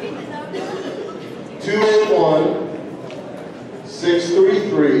inspection.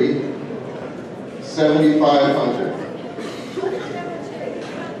 281-633-7500.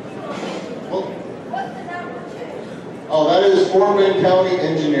 Oh, that is Fort Bend County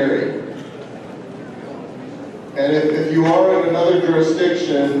Engineering. And if you are in another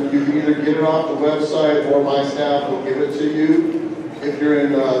jurisdiction, you can either get it off the website or my staff will give it to you. If you're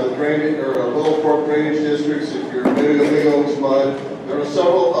in the drainage or Willow Fork drainage districts, if you're in Big Oaks Mud, there are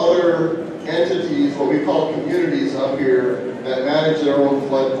several other entities, what we call communities up here, that manage their own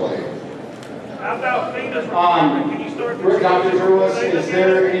floodplain. How about FEMA's requirement? Can you start? Dr. Zerlis, is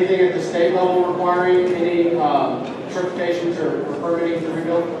there anything at the state level requiring any certifications or permitting to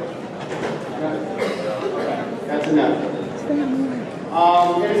rebuild? No? Okay, that's enough.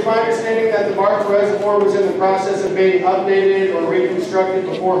 Any my understanding that the Barton Reservoir was in the process of being updated or reconstructed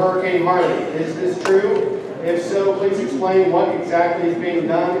before Hurricane Harvey. Is this true? If so, please explain what exactly is being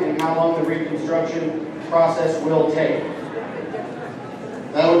done and how long the reconstruction process will take.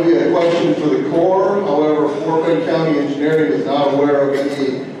 That would be a question for the Corps. However, Fort Bend County Engineering is not aware of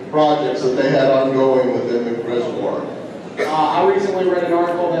any projects that they had ongoing within the reservoir. I recently read an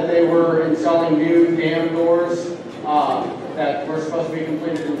article that they were installing new dam doors that were supposed to be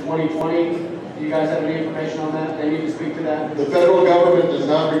completed in 2020. Do you guys have any information on that? They need to speak to that? The federal government is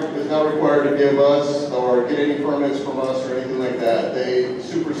not required to give us or get any permits from us or anything like that. They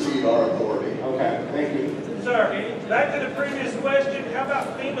supersede our authority. Okay, thank you. Sir, back to the previous question, how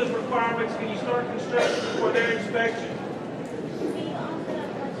about FEMA's requirements? Can you start construction before their inspection?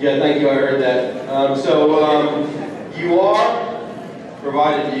 Yeah, thank you, I heard that. You are,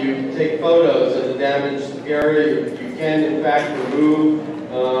 provided you take photos of the damaged area, you can in fact remove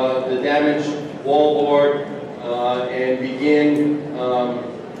the damaged wallboard and begin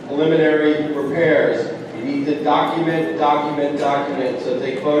preliminary repairs. You need to document. So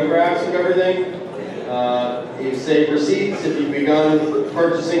take photographs of everything. You save receipts if you've begun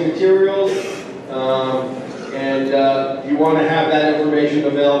purchasing materials. And you want to have that information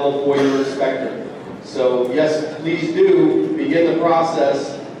available for your inspector. So yes, please do begin the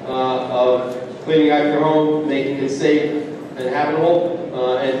process of cleaning out your home, making it safe and habitable,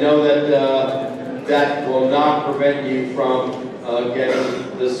 and know that that will not prevent you from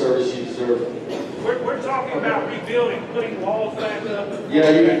getting the service you deserve. We're talking about rebuilding, putting walls back up. Yeah,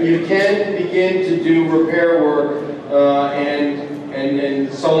 you can begin to do repair work,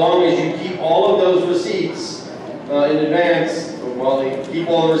 and so long as you keep all of those receipts in advance, well, keep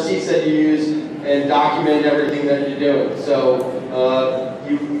all the receipts that you use and document everything that you're doing. So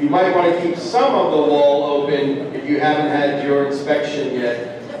you might want to keep some of the wall open if you haven't had your inspection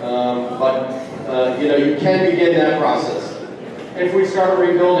yet, but you can begin that process. If we start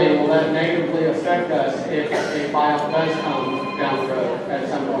rebuilding, will that negatively affect us if a buyout does come down the road at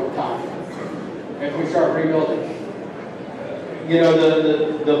some point in time? If we start rebuilding?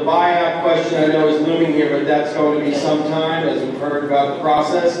 The buyout question I know is looming here, but that's going to be some time, as we've heard about the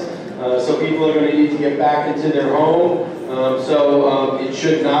process. So people are going to need to get back into their home. It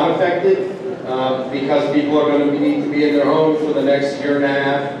should not affect it because people are going to need to be in their homes for the next year and a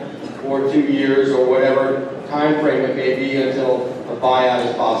half or 2 years or whatever time frame it may be until a buyout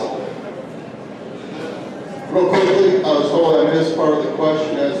is possible. Real quickly, I was told I missed part of the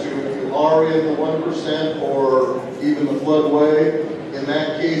question as to if you are in the 1% or even the floodway. In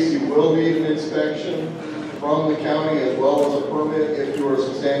that case, you will need an inspection from the county as well as a permit if you are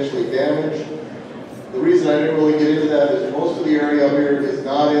substantially damaged. The reason I didn't really get into that is most of the area up here is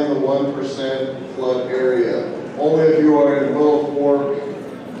not in the 1% flood area. Only if you are in Willow Fork,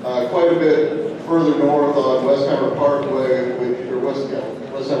 quite a bit further north on Westheimer Parkway,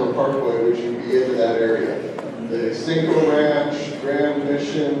 Westheimer Parkway, which you can be into that area. The Cinco Ranch, Grand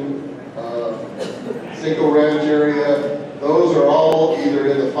Mission, Cinco Ranch area, those are all either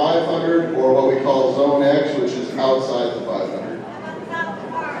in the 500 or what we call Zone X, which is outside the 500.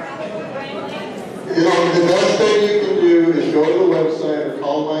 The best thing you can do is go to the website or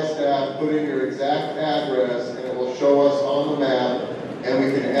call my staff, put in your exact address, and it will show us on the map, and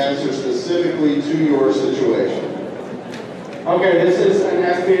we can answer specifically to your situation. Okay, this is an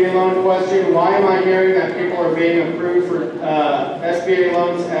SBA loan question. Why am I hearing that people are being approved for SBA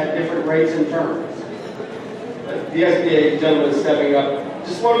loans at different rates and terms? The SBA gentleman stepping up.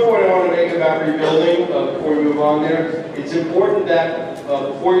 Just one point I want to make about rebuilding before we move on there. It's important that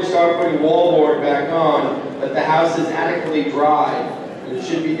before you start putting wallboard back on, that the house is adequately dry. And it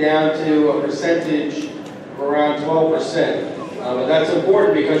should be down to a percentage of around 12%. But that's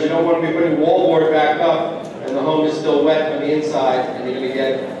important because you don't want to be putting wallboard back up and the home is still wet on the inside, and you're going to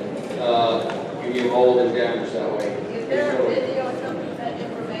get mold and damage that way. Is there a video or something of that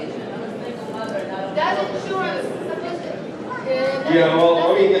information? I'm a single mother and I don't That's insurance. Yeah,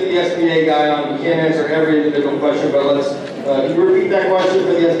 well, let me get the SBA guy on. We can't answer every individual question, but let's, can you repeat that question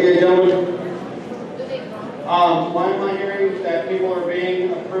for the SBA gentleman? Why am I hearing that people are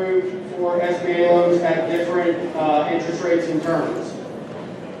being approved for SBA loans at different interest rates and terms?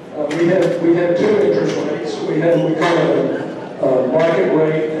 We have two interest rates. We call it a market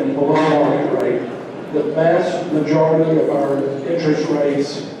rate and below market rate. The vast majority of our interest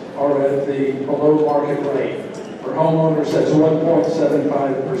rates are at the below market rate. For homeowners, that's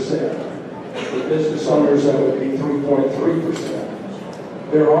 1.75%. For business owners, that would be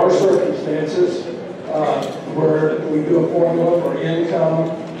 3.3%. There are circumstances where we do a formula for income.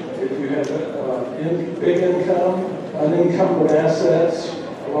 If you have big income, unencumbered assets,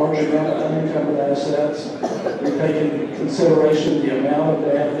 large amount of unencumbered assets. We take into consideration the amount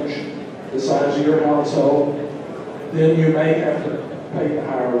of damage, the size of your household, then you may have to pay the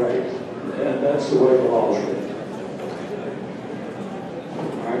higher rate. And that's the way the law is written.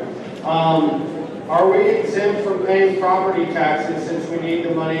 Are we exempt from paying property taxes since we need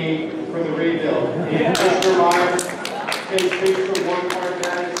the money for the rebuild? And Mr. Myers can speak for one part of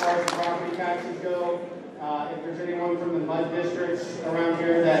that as far as the property taxes go. If there's anyone from the mud districts around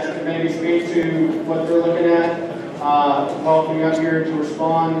here that can maybe speak to what they're looking at, welcome you up here to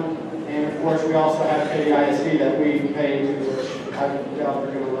respond. And of course, we also have KDISD that we pay into, which I doubt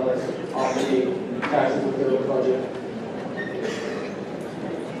they're going to let us off the taxes with their budget.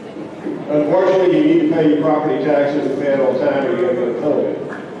 Unfortunately, you need to pay your property taxes and pay it on time or you're going to penalty.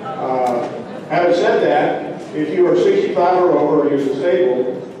 Having said that, if you are 65 or over or you're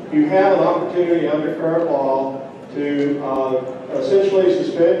disabled, you have an opportunity under current law to essentially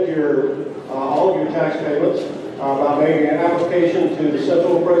suspend all of your tax payments by making an application to the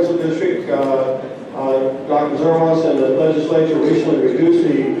Central Appraisal District. Dr. Zerwas and the legislature recently reduced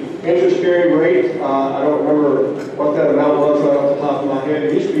the interest-bearing rate. I don't remember what that amount was right off the top of my head.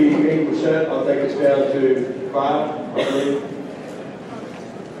 It used to be 8%. I think it's down to 5%, I believe.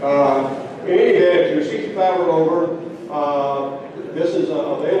 In any event, if you're 65 or over, this is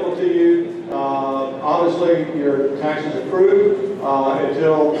available to you. Obviously, your taxes accrue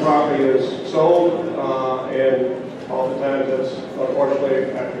until property is sold, and oftentimes that's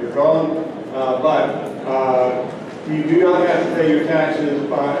unfortunately after you're gone. But you do not have to pay your taxes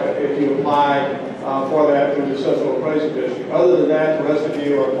if you apply for that through the Central Appraisal District. Other than that, the rest of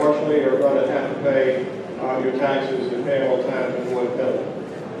you, unfortunately, are going to have to pay your taxes and pay them on time and avoid penalty.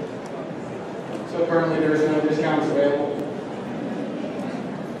 So currently, there's no discounts available?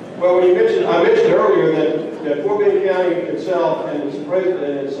 Well, I mentioned earlier that Fort Bend County itself and its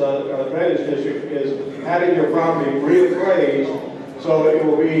drainage district is having your property reappraised, so it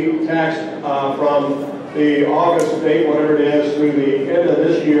will be taxed from the August date, whatever it is, through the end of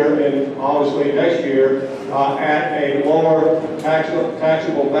this year and obviously next year at a lower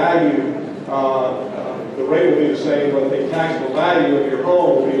taxable value. The rate will be the same, but the taxable value of your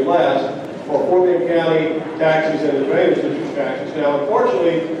home will be less for Fort Bend County taxes and the drainage district taxes. Now,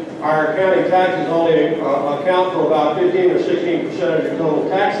 unfortunately, our county taxes only account for about 15 or 16% of your total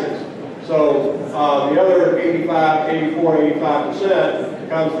taxes. So the other 84, 85%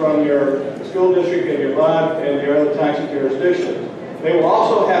 comes from your school district and your MUD and your other taxing jurisdictions. They will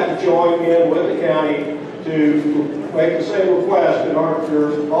also have to join in with the county to make the same request in order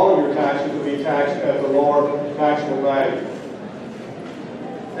for all of your taxes to be taxed at the lower taxable value.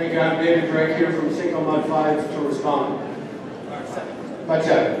 Thank you. I'm David Drake here from Cinco Mud 5 to respond. Mud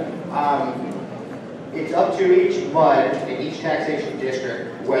 7. It's up to each MUD in each taxation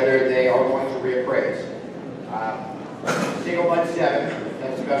district whether they are going to reappraise. Cinco Mud 7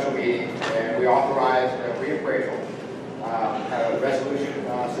 had a special meeting and we authorized a reappraisal. Had a resolution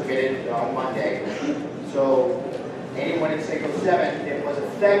submitted on Monday. So anyone in Cinco 7 that was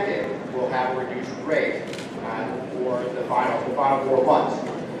affected will have a reduced rate for the final 4 months.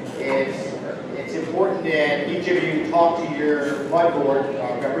 It's important that each of you talk to your MUD board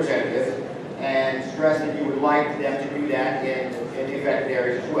representative and stress that you would like them to do that in the affected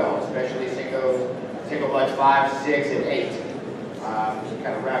areas as well, especially Cinco Muds 5, 6, and 8.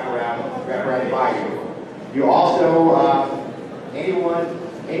 Kind of wrap around the bayou. You also,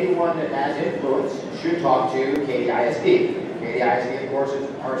 anyone that has influence should talk to KDISD. KDISD, of course,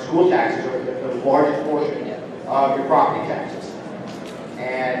 our school taxes are the largest portion of your property taxes.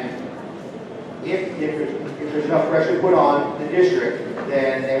 And if there's enough pressure put on the district,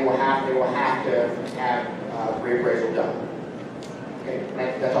 then they will have to have reappraisal done. Okay,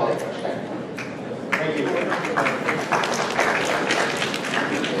 that's all I have. Thank you.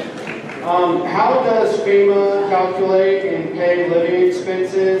 How does FEMA calculate and pay living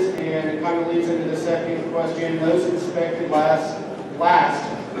expenses? And it kind of leads into the second question. Those inspected last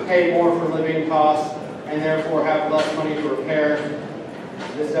pay more for living costs and therefore have less money to repair.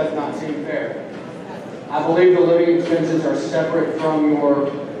 This does not seem fair. I believe the living expenses are separate from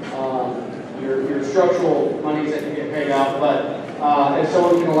your structural monies that you get paid out, but if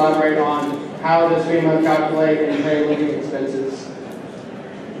someone can elaborate on how does FEMA calculate and pay living expenses?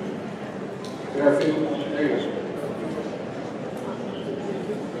 There you go.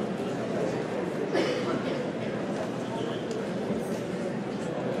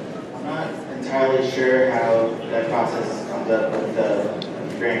 I'm not entirely sure how that process comes up with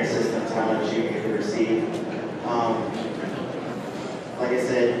the grant assistance, how much you can receive. Like I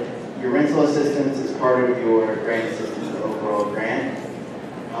said, your rental assistance is part of your grant assistance overall grant.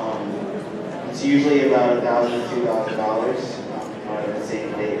 It's usually about $1,000 to $2,000. I've been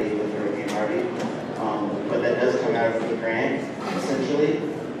seeing lately with Hurricane Harvey. But that does come out of the grant, essentially.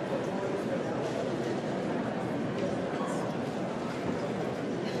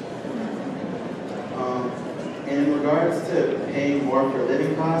 And in regards to paying more for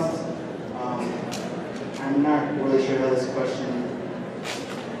living costs, I'm not really sure how this question,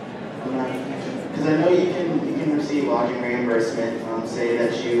 because I know you can receive lodging reimbursement. Say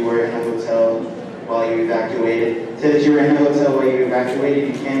that you were in a hotel while you evacuated. Say that you were in a hotel while you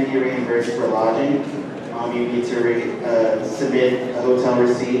evacuated, you can be reimbursed for lodging. You need to submit a hotel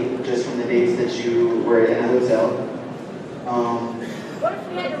receipt just from the dates that you were in a hotel. What if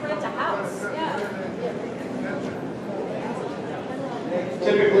we had to rent a house? Yeah.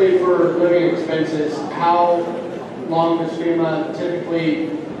 Typically for living expenses, how long does FEMA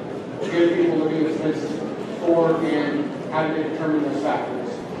typically give people living expenses for, and how do they determine those factors?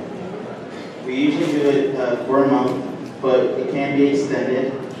 We usually do it for a month, but it can be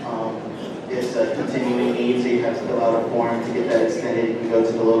extended. It's a continuing need, so you have to fill out a form to get that extended. You can go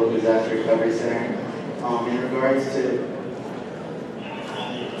to the local disaster recovery center. In regards to,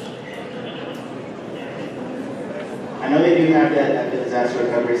 I know they do have that at the disaster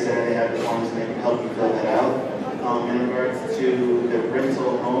recovery center. They have the forms and they can help you fill that out. In regards to the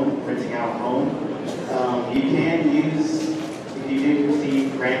renting out home, you can use, if you do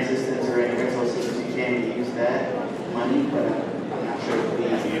receive grant assistance or any rental assistance, you can use that money, but I'm not sure if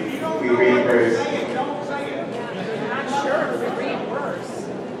we reimburse. I'm not sure if we reimburse.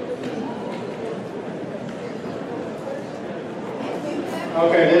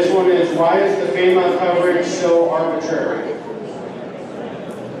 Okay, this one is, why is the FEMA coverage so arbitrary?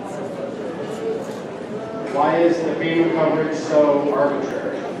 Why is the FEMA coverage so arbitrary?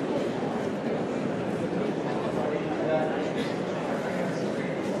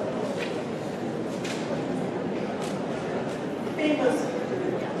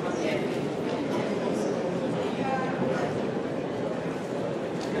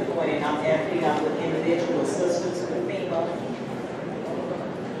 Good morning, I'm Andy, I'm with Individual Assistance with FEMA.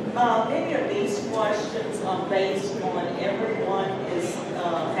 Many of these questions are based on everyone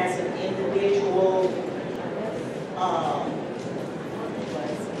has an individual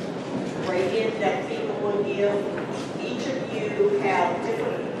rating that people will give. Each of you have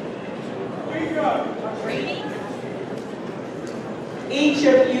different rating. Each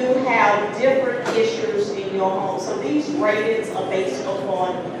of you have different issues in your home. So these ratings are based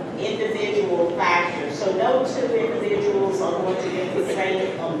upon individual factors. So no two individuals are going to get the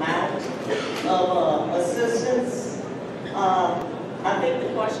same amount of assistance. I think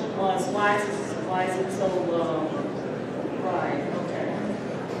the question was, why is it so low? Right, okay.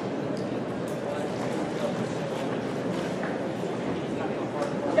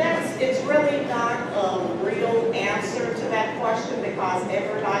 It's really not a real answer to that question because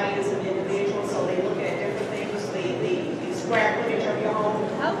everybody is an individual, so they look at different things. The square footage of your home.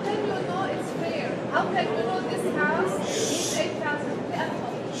 How can you know it's fair? How can you know this house needs 8,000?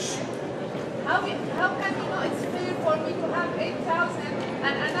 How can you know it's fair for me to have 8,000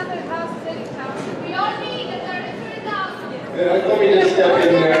 and another house 30,000? We all need a 33,000. Let me just step in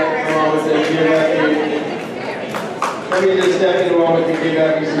there along with it. Let me just step in along with you, give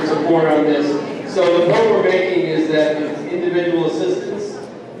out you some support on this. So the point we're making is that it's individual assistance,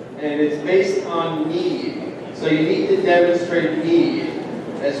 and it's based on need. So you need to demonstrate need,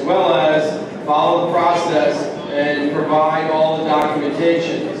 as well as follow the process and provide all the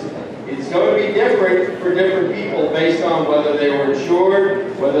documentations. It's going to be different for different people based on whether they were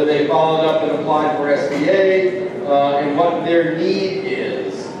insured, whether they followed up and applied for SBA, and what their need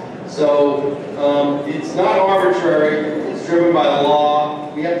is. So it's not arbitrary, it's driven by the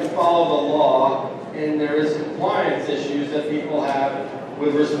law. We have to follow the law, and there is compliance issues that people have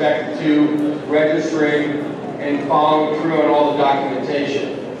with respect to registering and following through on all the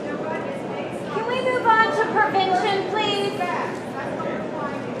documentation. Can we move on to prevention, please?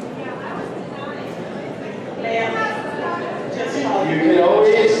 You can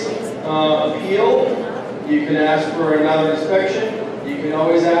always appeal. You can ask for another inspection. You can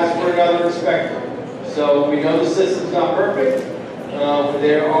always ask for another inspector. So we know the system's not perfect.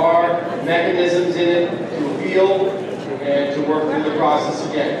 There are mechanisms in it to appeal and to work through the process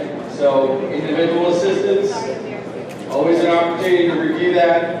again. So individual assistance, always an opportunity to review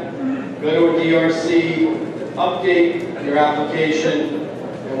that. Go to a DRC, update your application,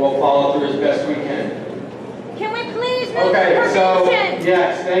 and we'll follow through as best we can. Can we please move Okay, to so, prevention?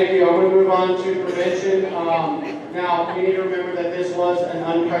 yes, thank you. I'm going to move on to prevention. Now, we need to remember that this was an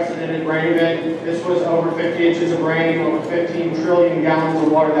unprecedented rain event. This was over 50 inches of rain, over 15 trillion gallons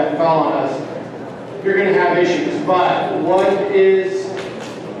of water that fell on us. you're going to have issues. But what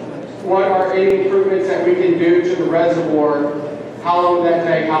are any improvements that we can do to the reservoir? How long would that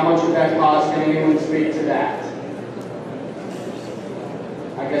take? How much would that cost? Can anyone speak to that?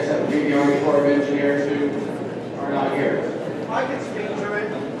 I guess that would be the Army Corps of Engineers who are not here. I can speak to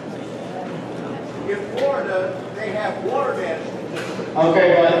it. In Florida, they have water management.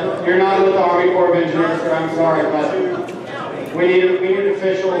 Okay, but you're not with the Army Corps of Engineers, sir. I'm sorry, but we need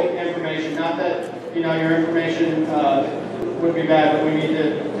official information. Not that, you know, your information would be bad, but we need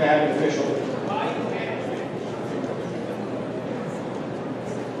to have it official.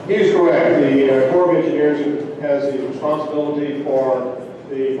 He is correct. The Corps of Engineers has the responsibility for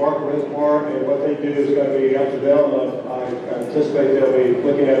the Barker Reservoir, and what they do is going to be up to them. I anticipate they'll be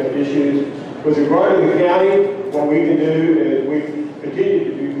looking at the issues. With regard to the county, what we can do is we continue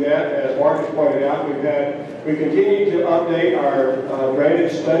to do that, as Marcus pointed out. We continue to update our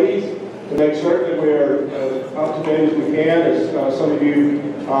drainage studies to make certain that we are as up to date as we can. As some of you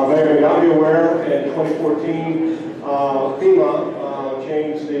may or may not be aware, in 2014, FEMA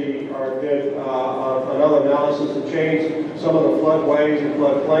changed did another analysis and changed some of the floodways and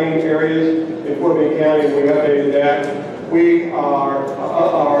floodplain areas in Fort Bend County. We updated that. We are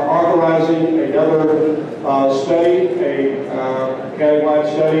authorizing another study, a countywide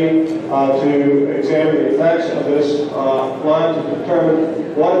study, to examine the effects of this flood to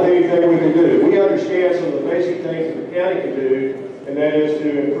determine what, if anything, we can do. We understand some of the basic things that the county can do, and that is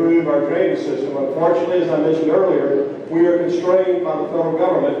to improve our drainage system. Unfortunately, as I mentioned earlier, we are constrained by the federal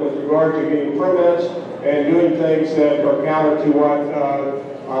government with regard to getting permits and doing things that are counter to what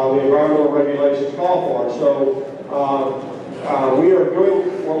the environmental regulations call for. So we are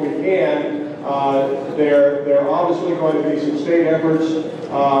doing what we can. There are obviously going to be some state efforts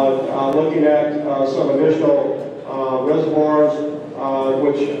looking at some additional reservoirs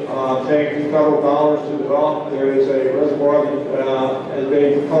which take federal dollars to develop. There is a reservoir that has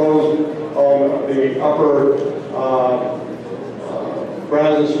been proposed on the upper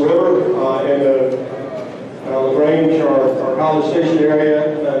Brazos River in the LaGrange or College Station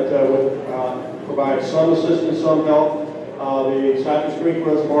area that would provide some assistance, some help. The Cypress Creek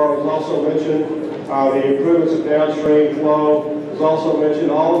Reservoir was also mentioned. The improvements of downstream flow was also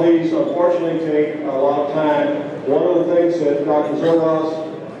mentioned. All of these, unfortunately, take a lot of time. One of the things that Dr. Zerwas,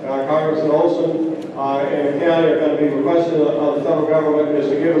 Congressman Olson, and the county are going to be requesting of the federal government is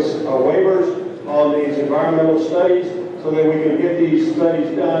to give us waivers on these environmental studies so that we can get these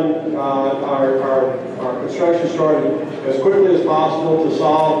studies done, our construction started as quickly as possible to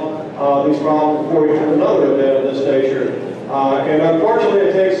solve these problems before we have another event of this nature. And unfortunately,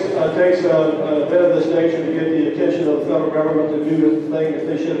 it takes a bit of this nature to get the attention of the federal government to do the thing that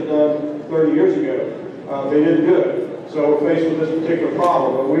they should have done 30 years ago. They didn't do it. So we're faced with this particular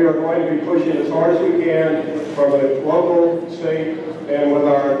problem. But we are going to be pushing as hard as we can from a local, state, and with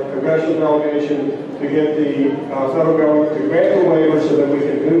our congressional delegation to get the federal government to grant the waiver so that we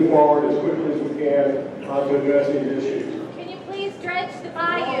can move forward as quickly as we can to address these issues. Can you please dredge the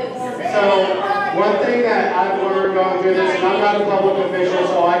bayous? So, one thing that I've learned going through this, and I'm not a public official,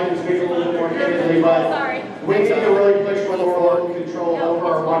 so I can speak a little more candidly, but we need to really push for more local control over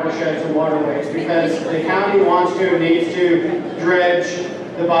our watersheds and waterways because the county wants to, needs to dredge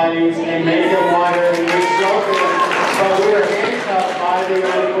the bayous and make them wider and result them. But we are handcuffed by the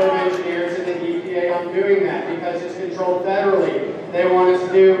Army Corps of Engineers and the EPA on doing that because it's controlled federally. They want us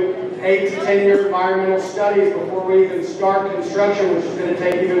to do 8 to 10-year environmental studies before we even start construction, which is going to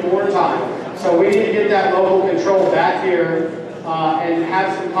take even more time. So we need to get that local control back here and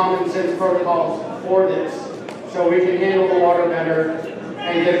have some common sense protocols for this so we can handle the water better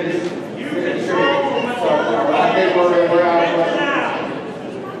and get this distributed. So I think we're out of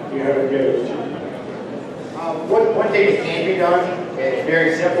questions. You haven't given it. One thing that can be done, it's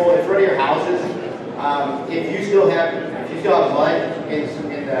very simple. In front of your houses, if you still have mud in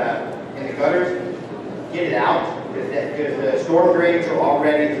the gutters, get it out because the storm drains are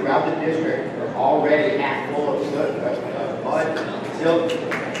already throughout the district are already half full of mud, silt.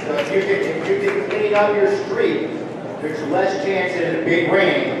 So if you can clean up your street, there's less chance that in a big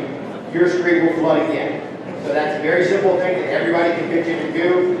rain your street will flood again. So that's a very simple thing that everybody can pitch in to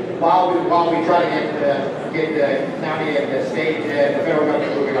do while we try to get the county and the state and the federal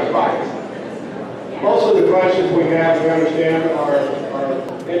government moving on the virus. Most of the questions we have, we understand, are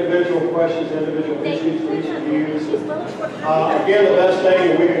individual questions, individual issues for each of you. Again, the best thing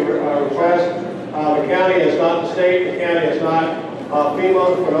that we can request, the county is not the state, the county is not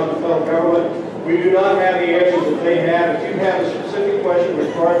FEMA, we're not the federal government. We do not have the answers that they have. If you have a specific question with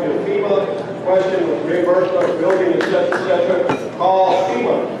regard to a FEMA question with reimbursement of building, etc., call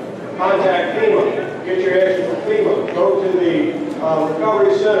FEMA. contact FEMA. Get your answer from FEMA. Go to the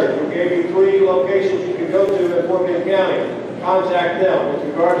recovery center. We gave you 3 locations you can go to in Fort Bend County. Contact them. With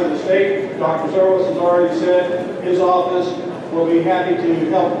regard to the state, Dr. Service has already said his office will be happy to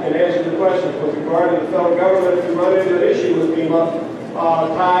help and answer the questions. With regard to the federal government, if you run into an issue with FEMA,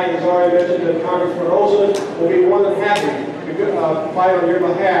 Ty has already mentioned that Congressman Olson will be more than happy to fight on your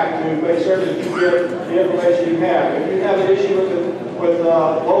behalf to make certain that you get the information you have. If you have an issue with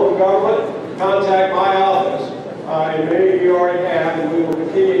local government, contact my office. And many of you already have, and we will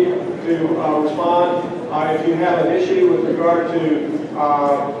continue to respond. If you have an issue with regard to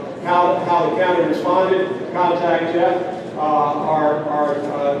how the county responded, contact Jeff, our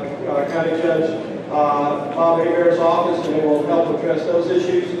county judge, Bob Meyers' office, and they will help address those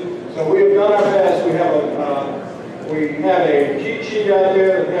issues. So we have done our best. We have a cheat sheet out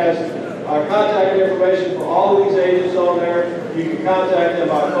there that has contact information for all of these agents on there. You can contact them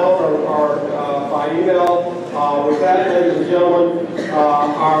by phone or by email. With that, ladies and gentlemen,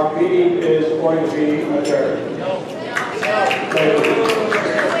 our meeting is going to be adjourned.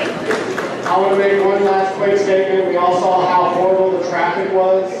 I want to make one last quick statement. We all saw how horrible the traffic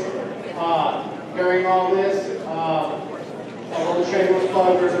was during all this. A little shameless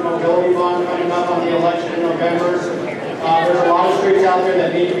plug, there's a mobility bond coming up on the election in November. There's a lot of streets out there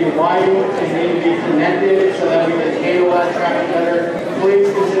that need to be widened and need to be connected so that we can handle that traffic better. Please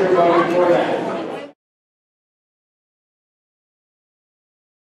consider voting for that.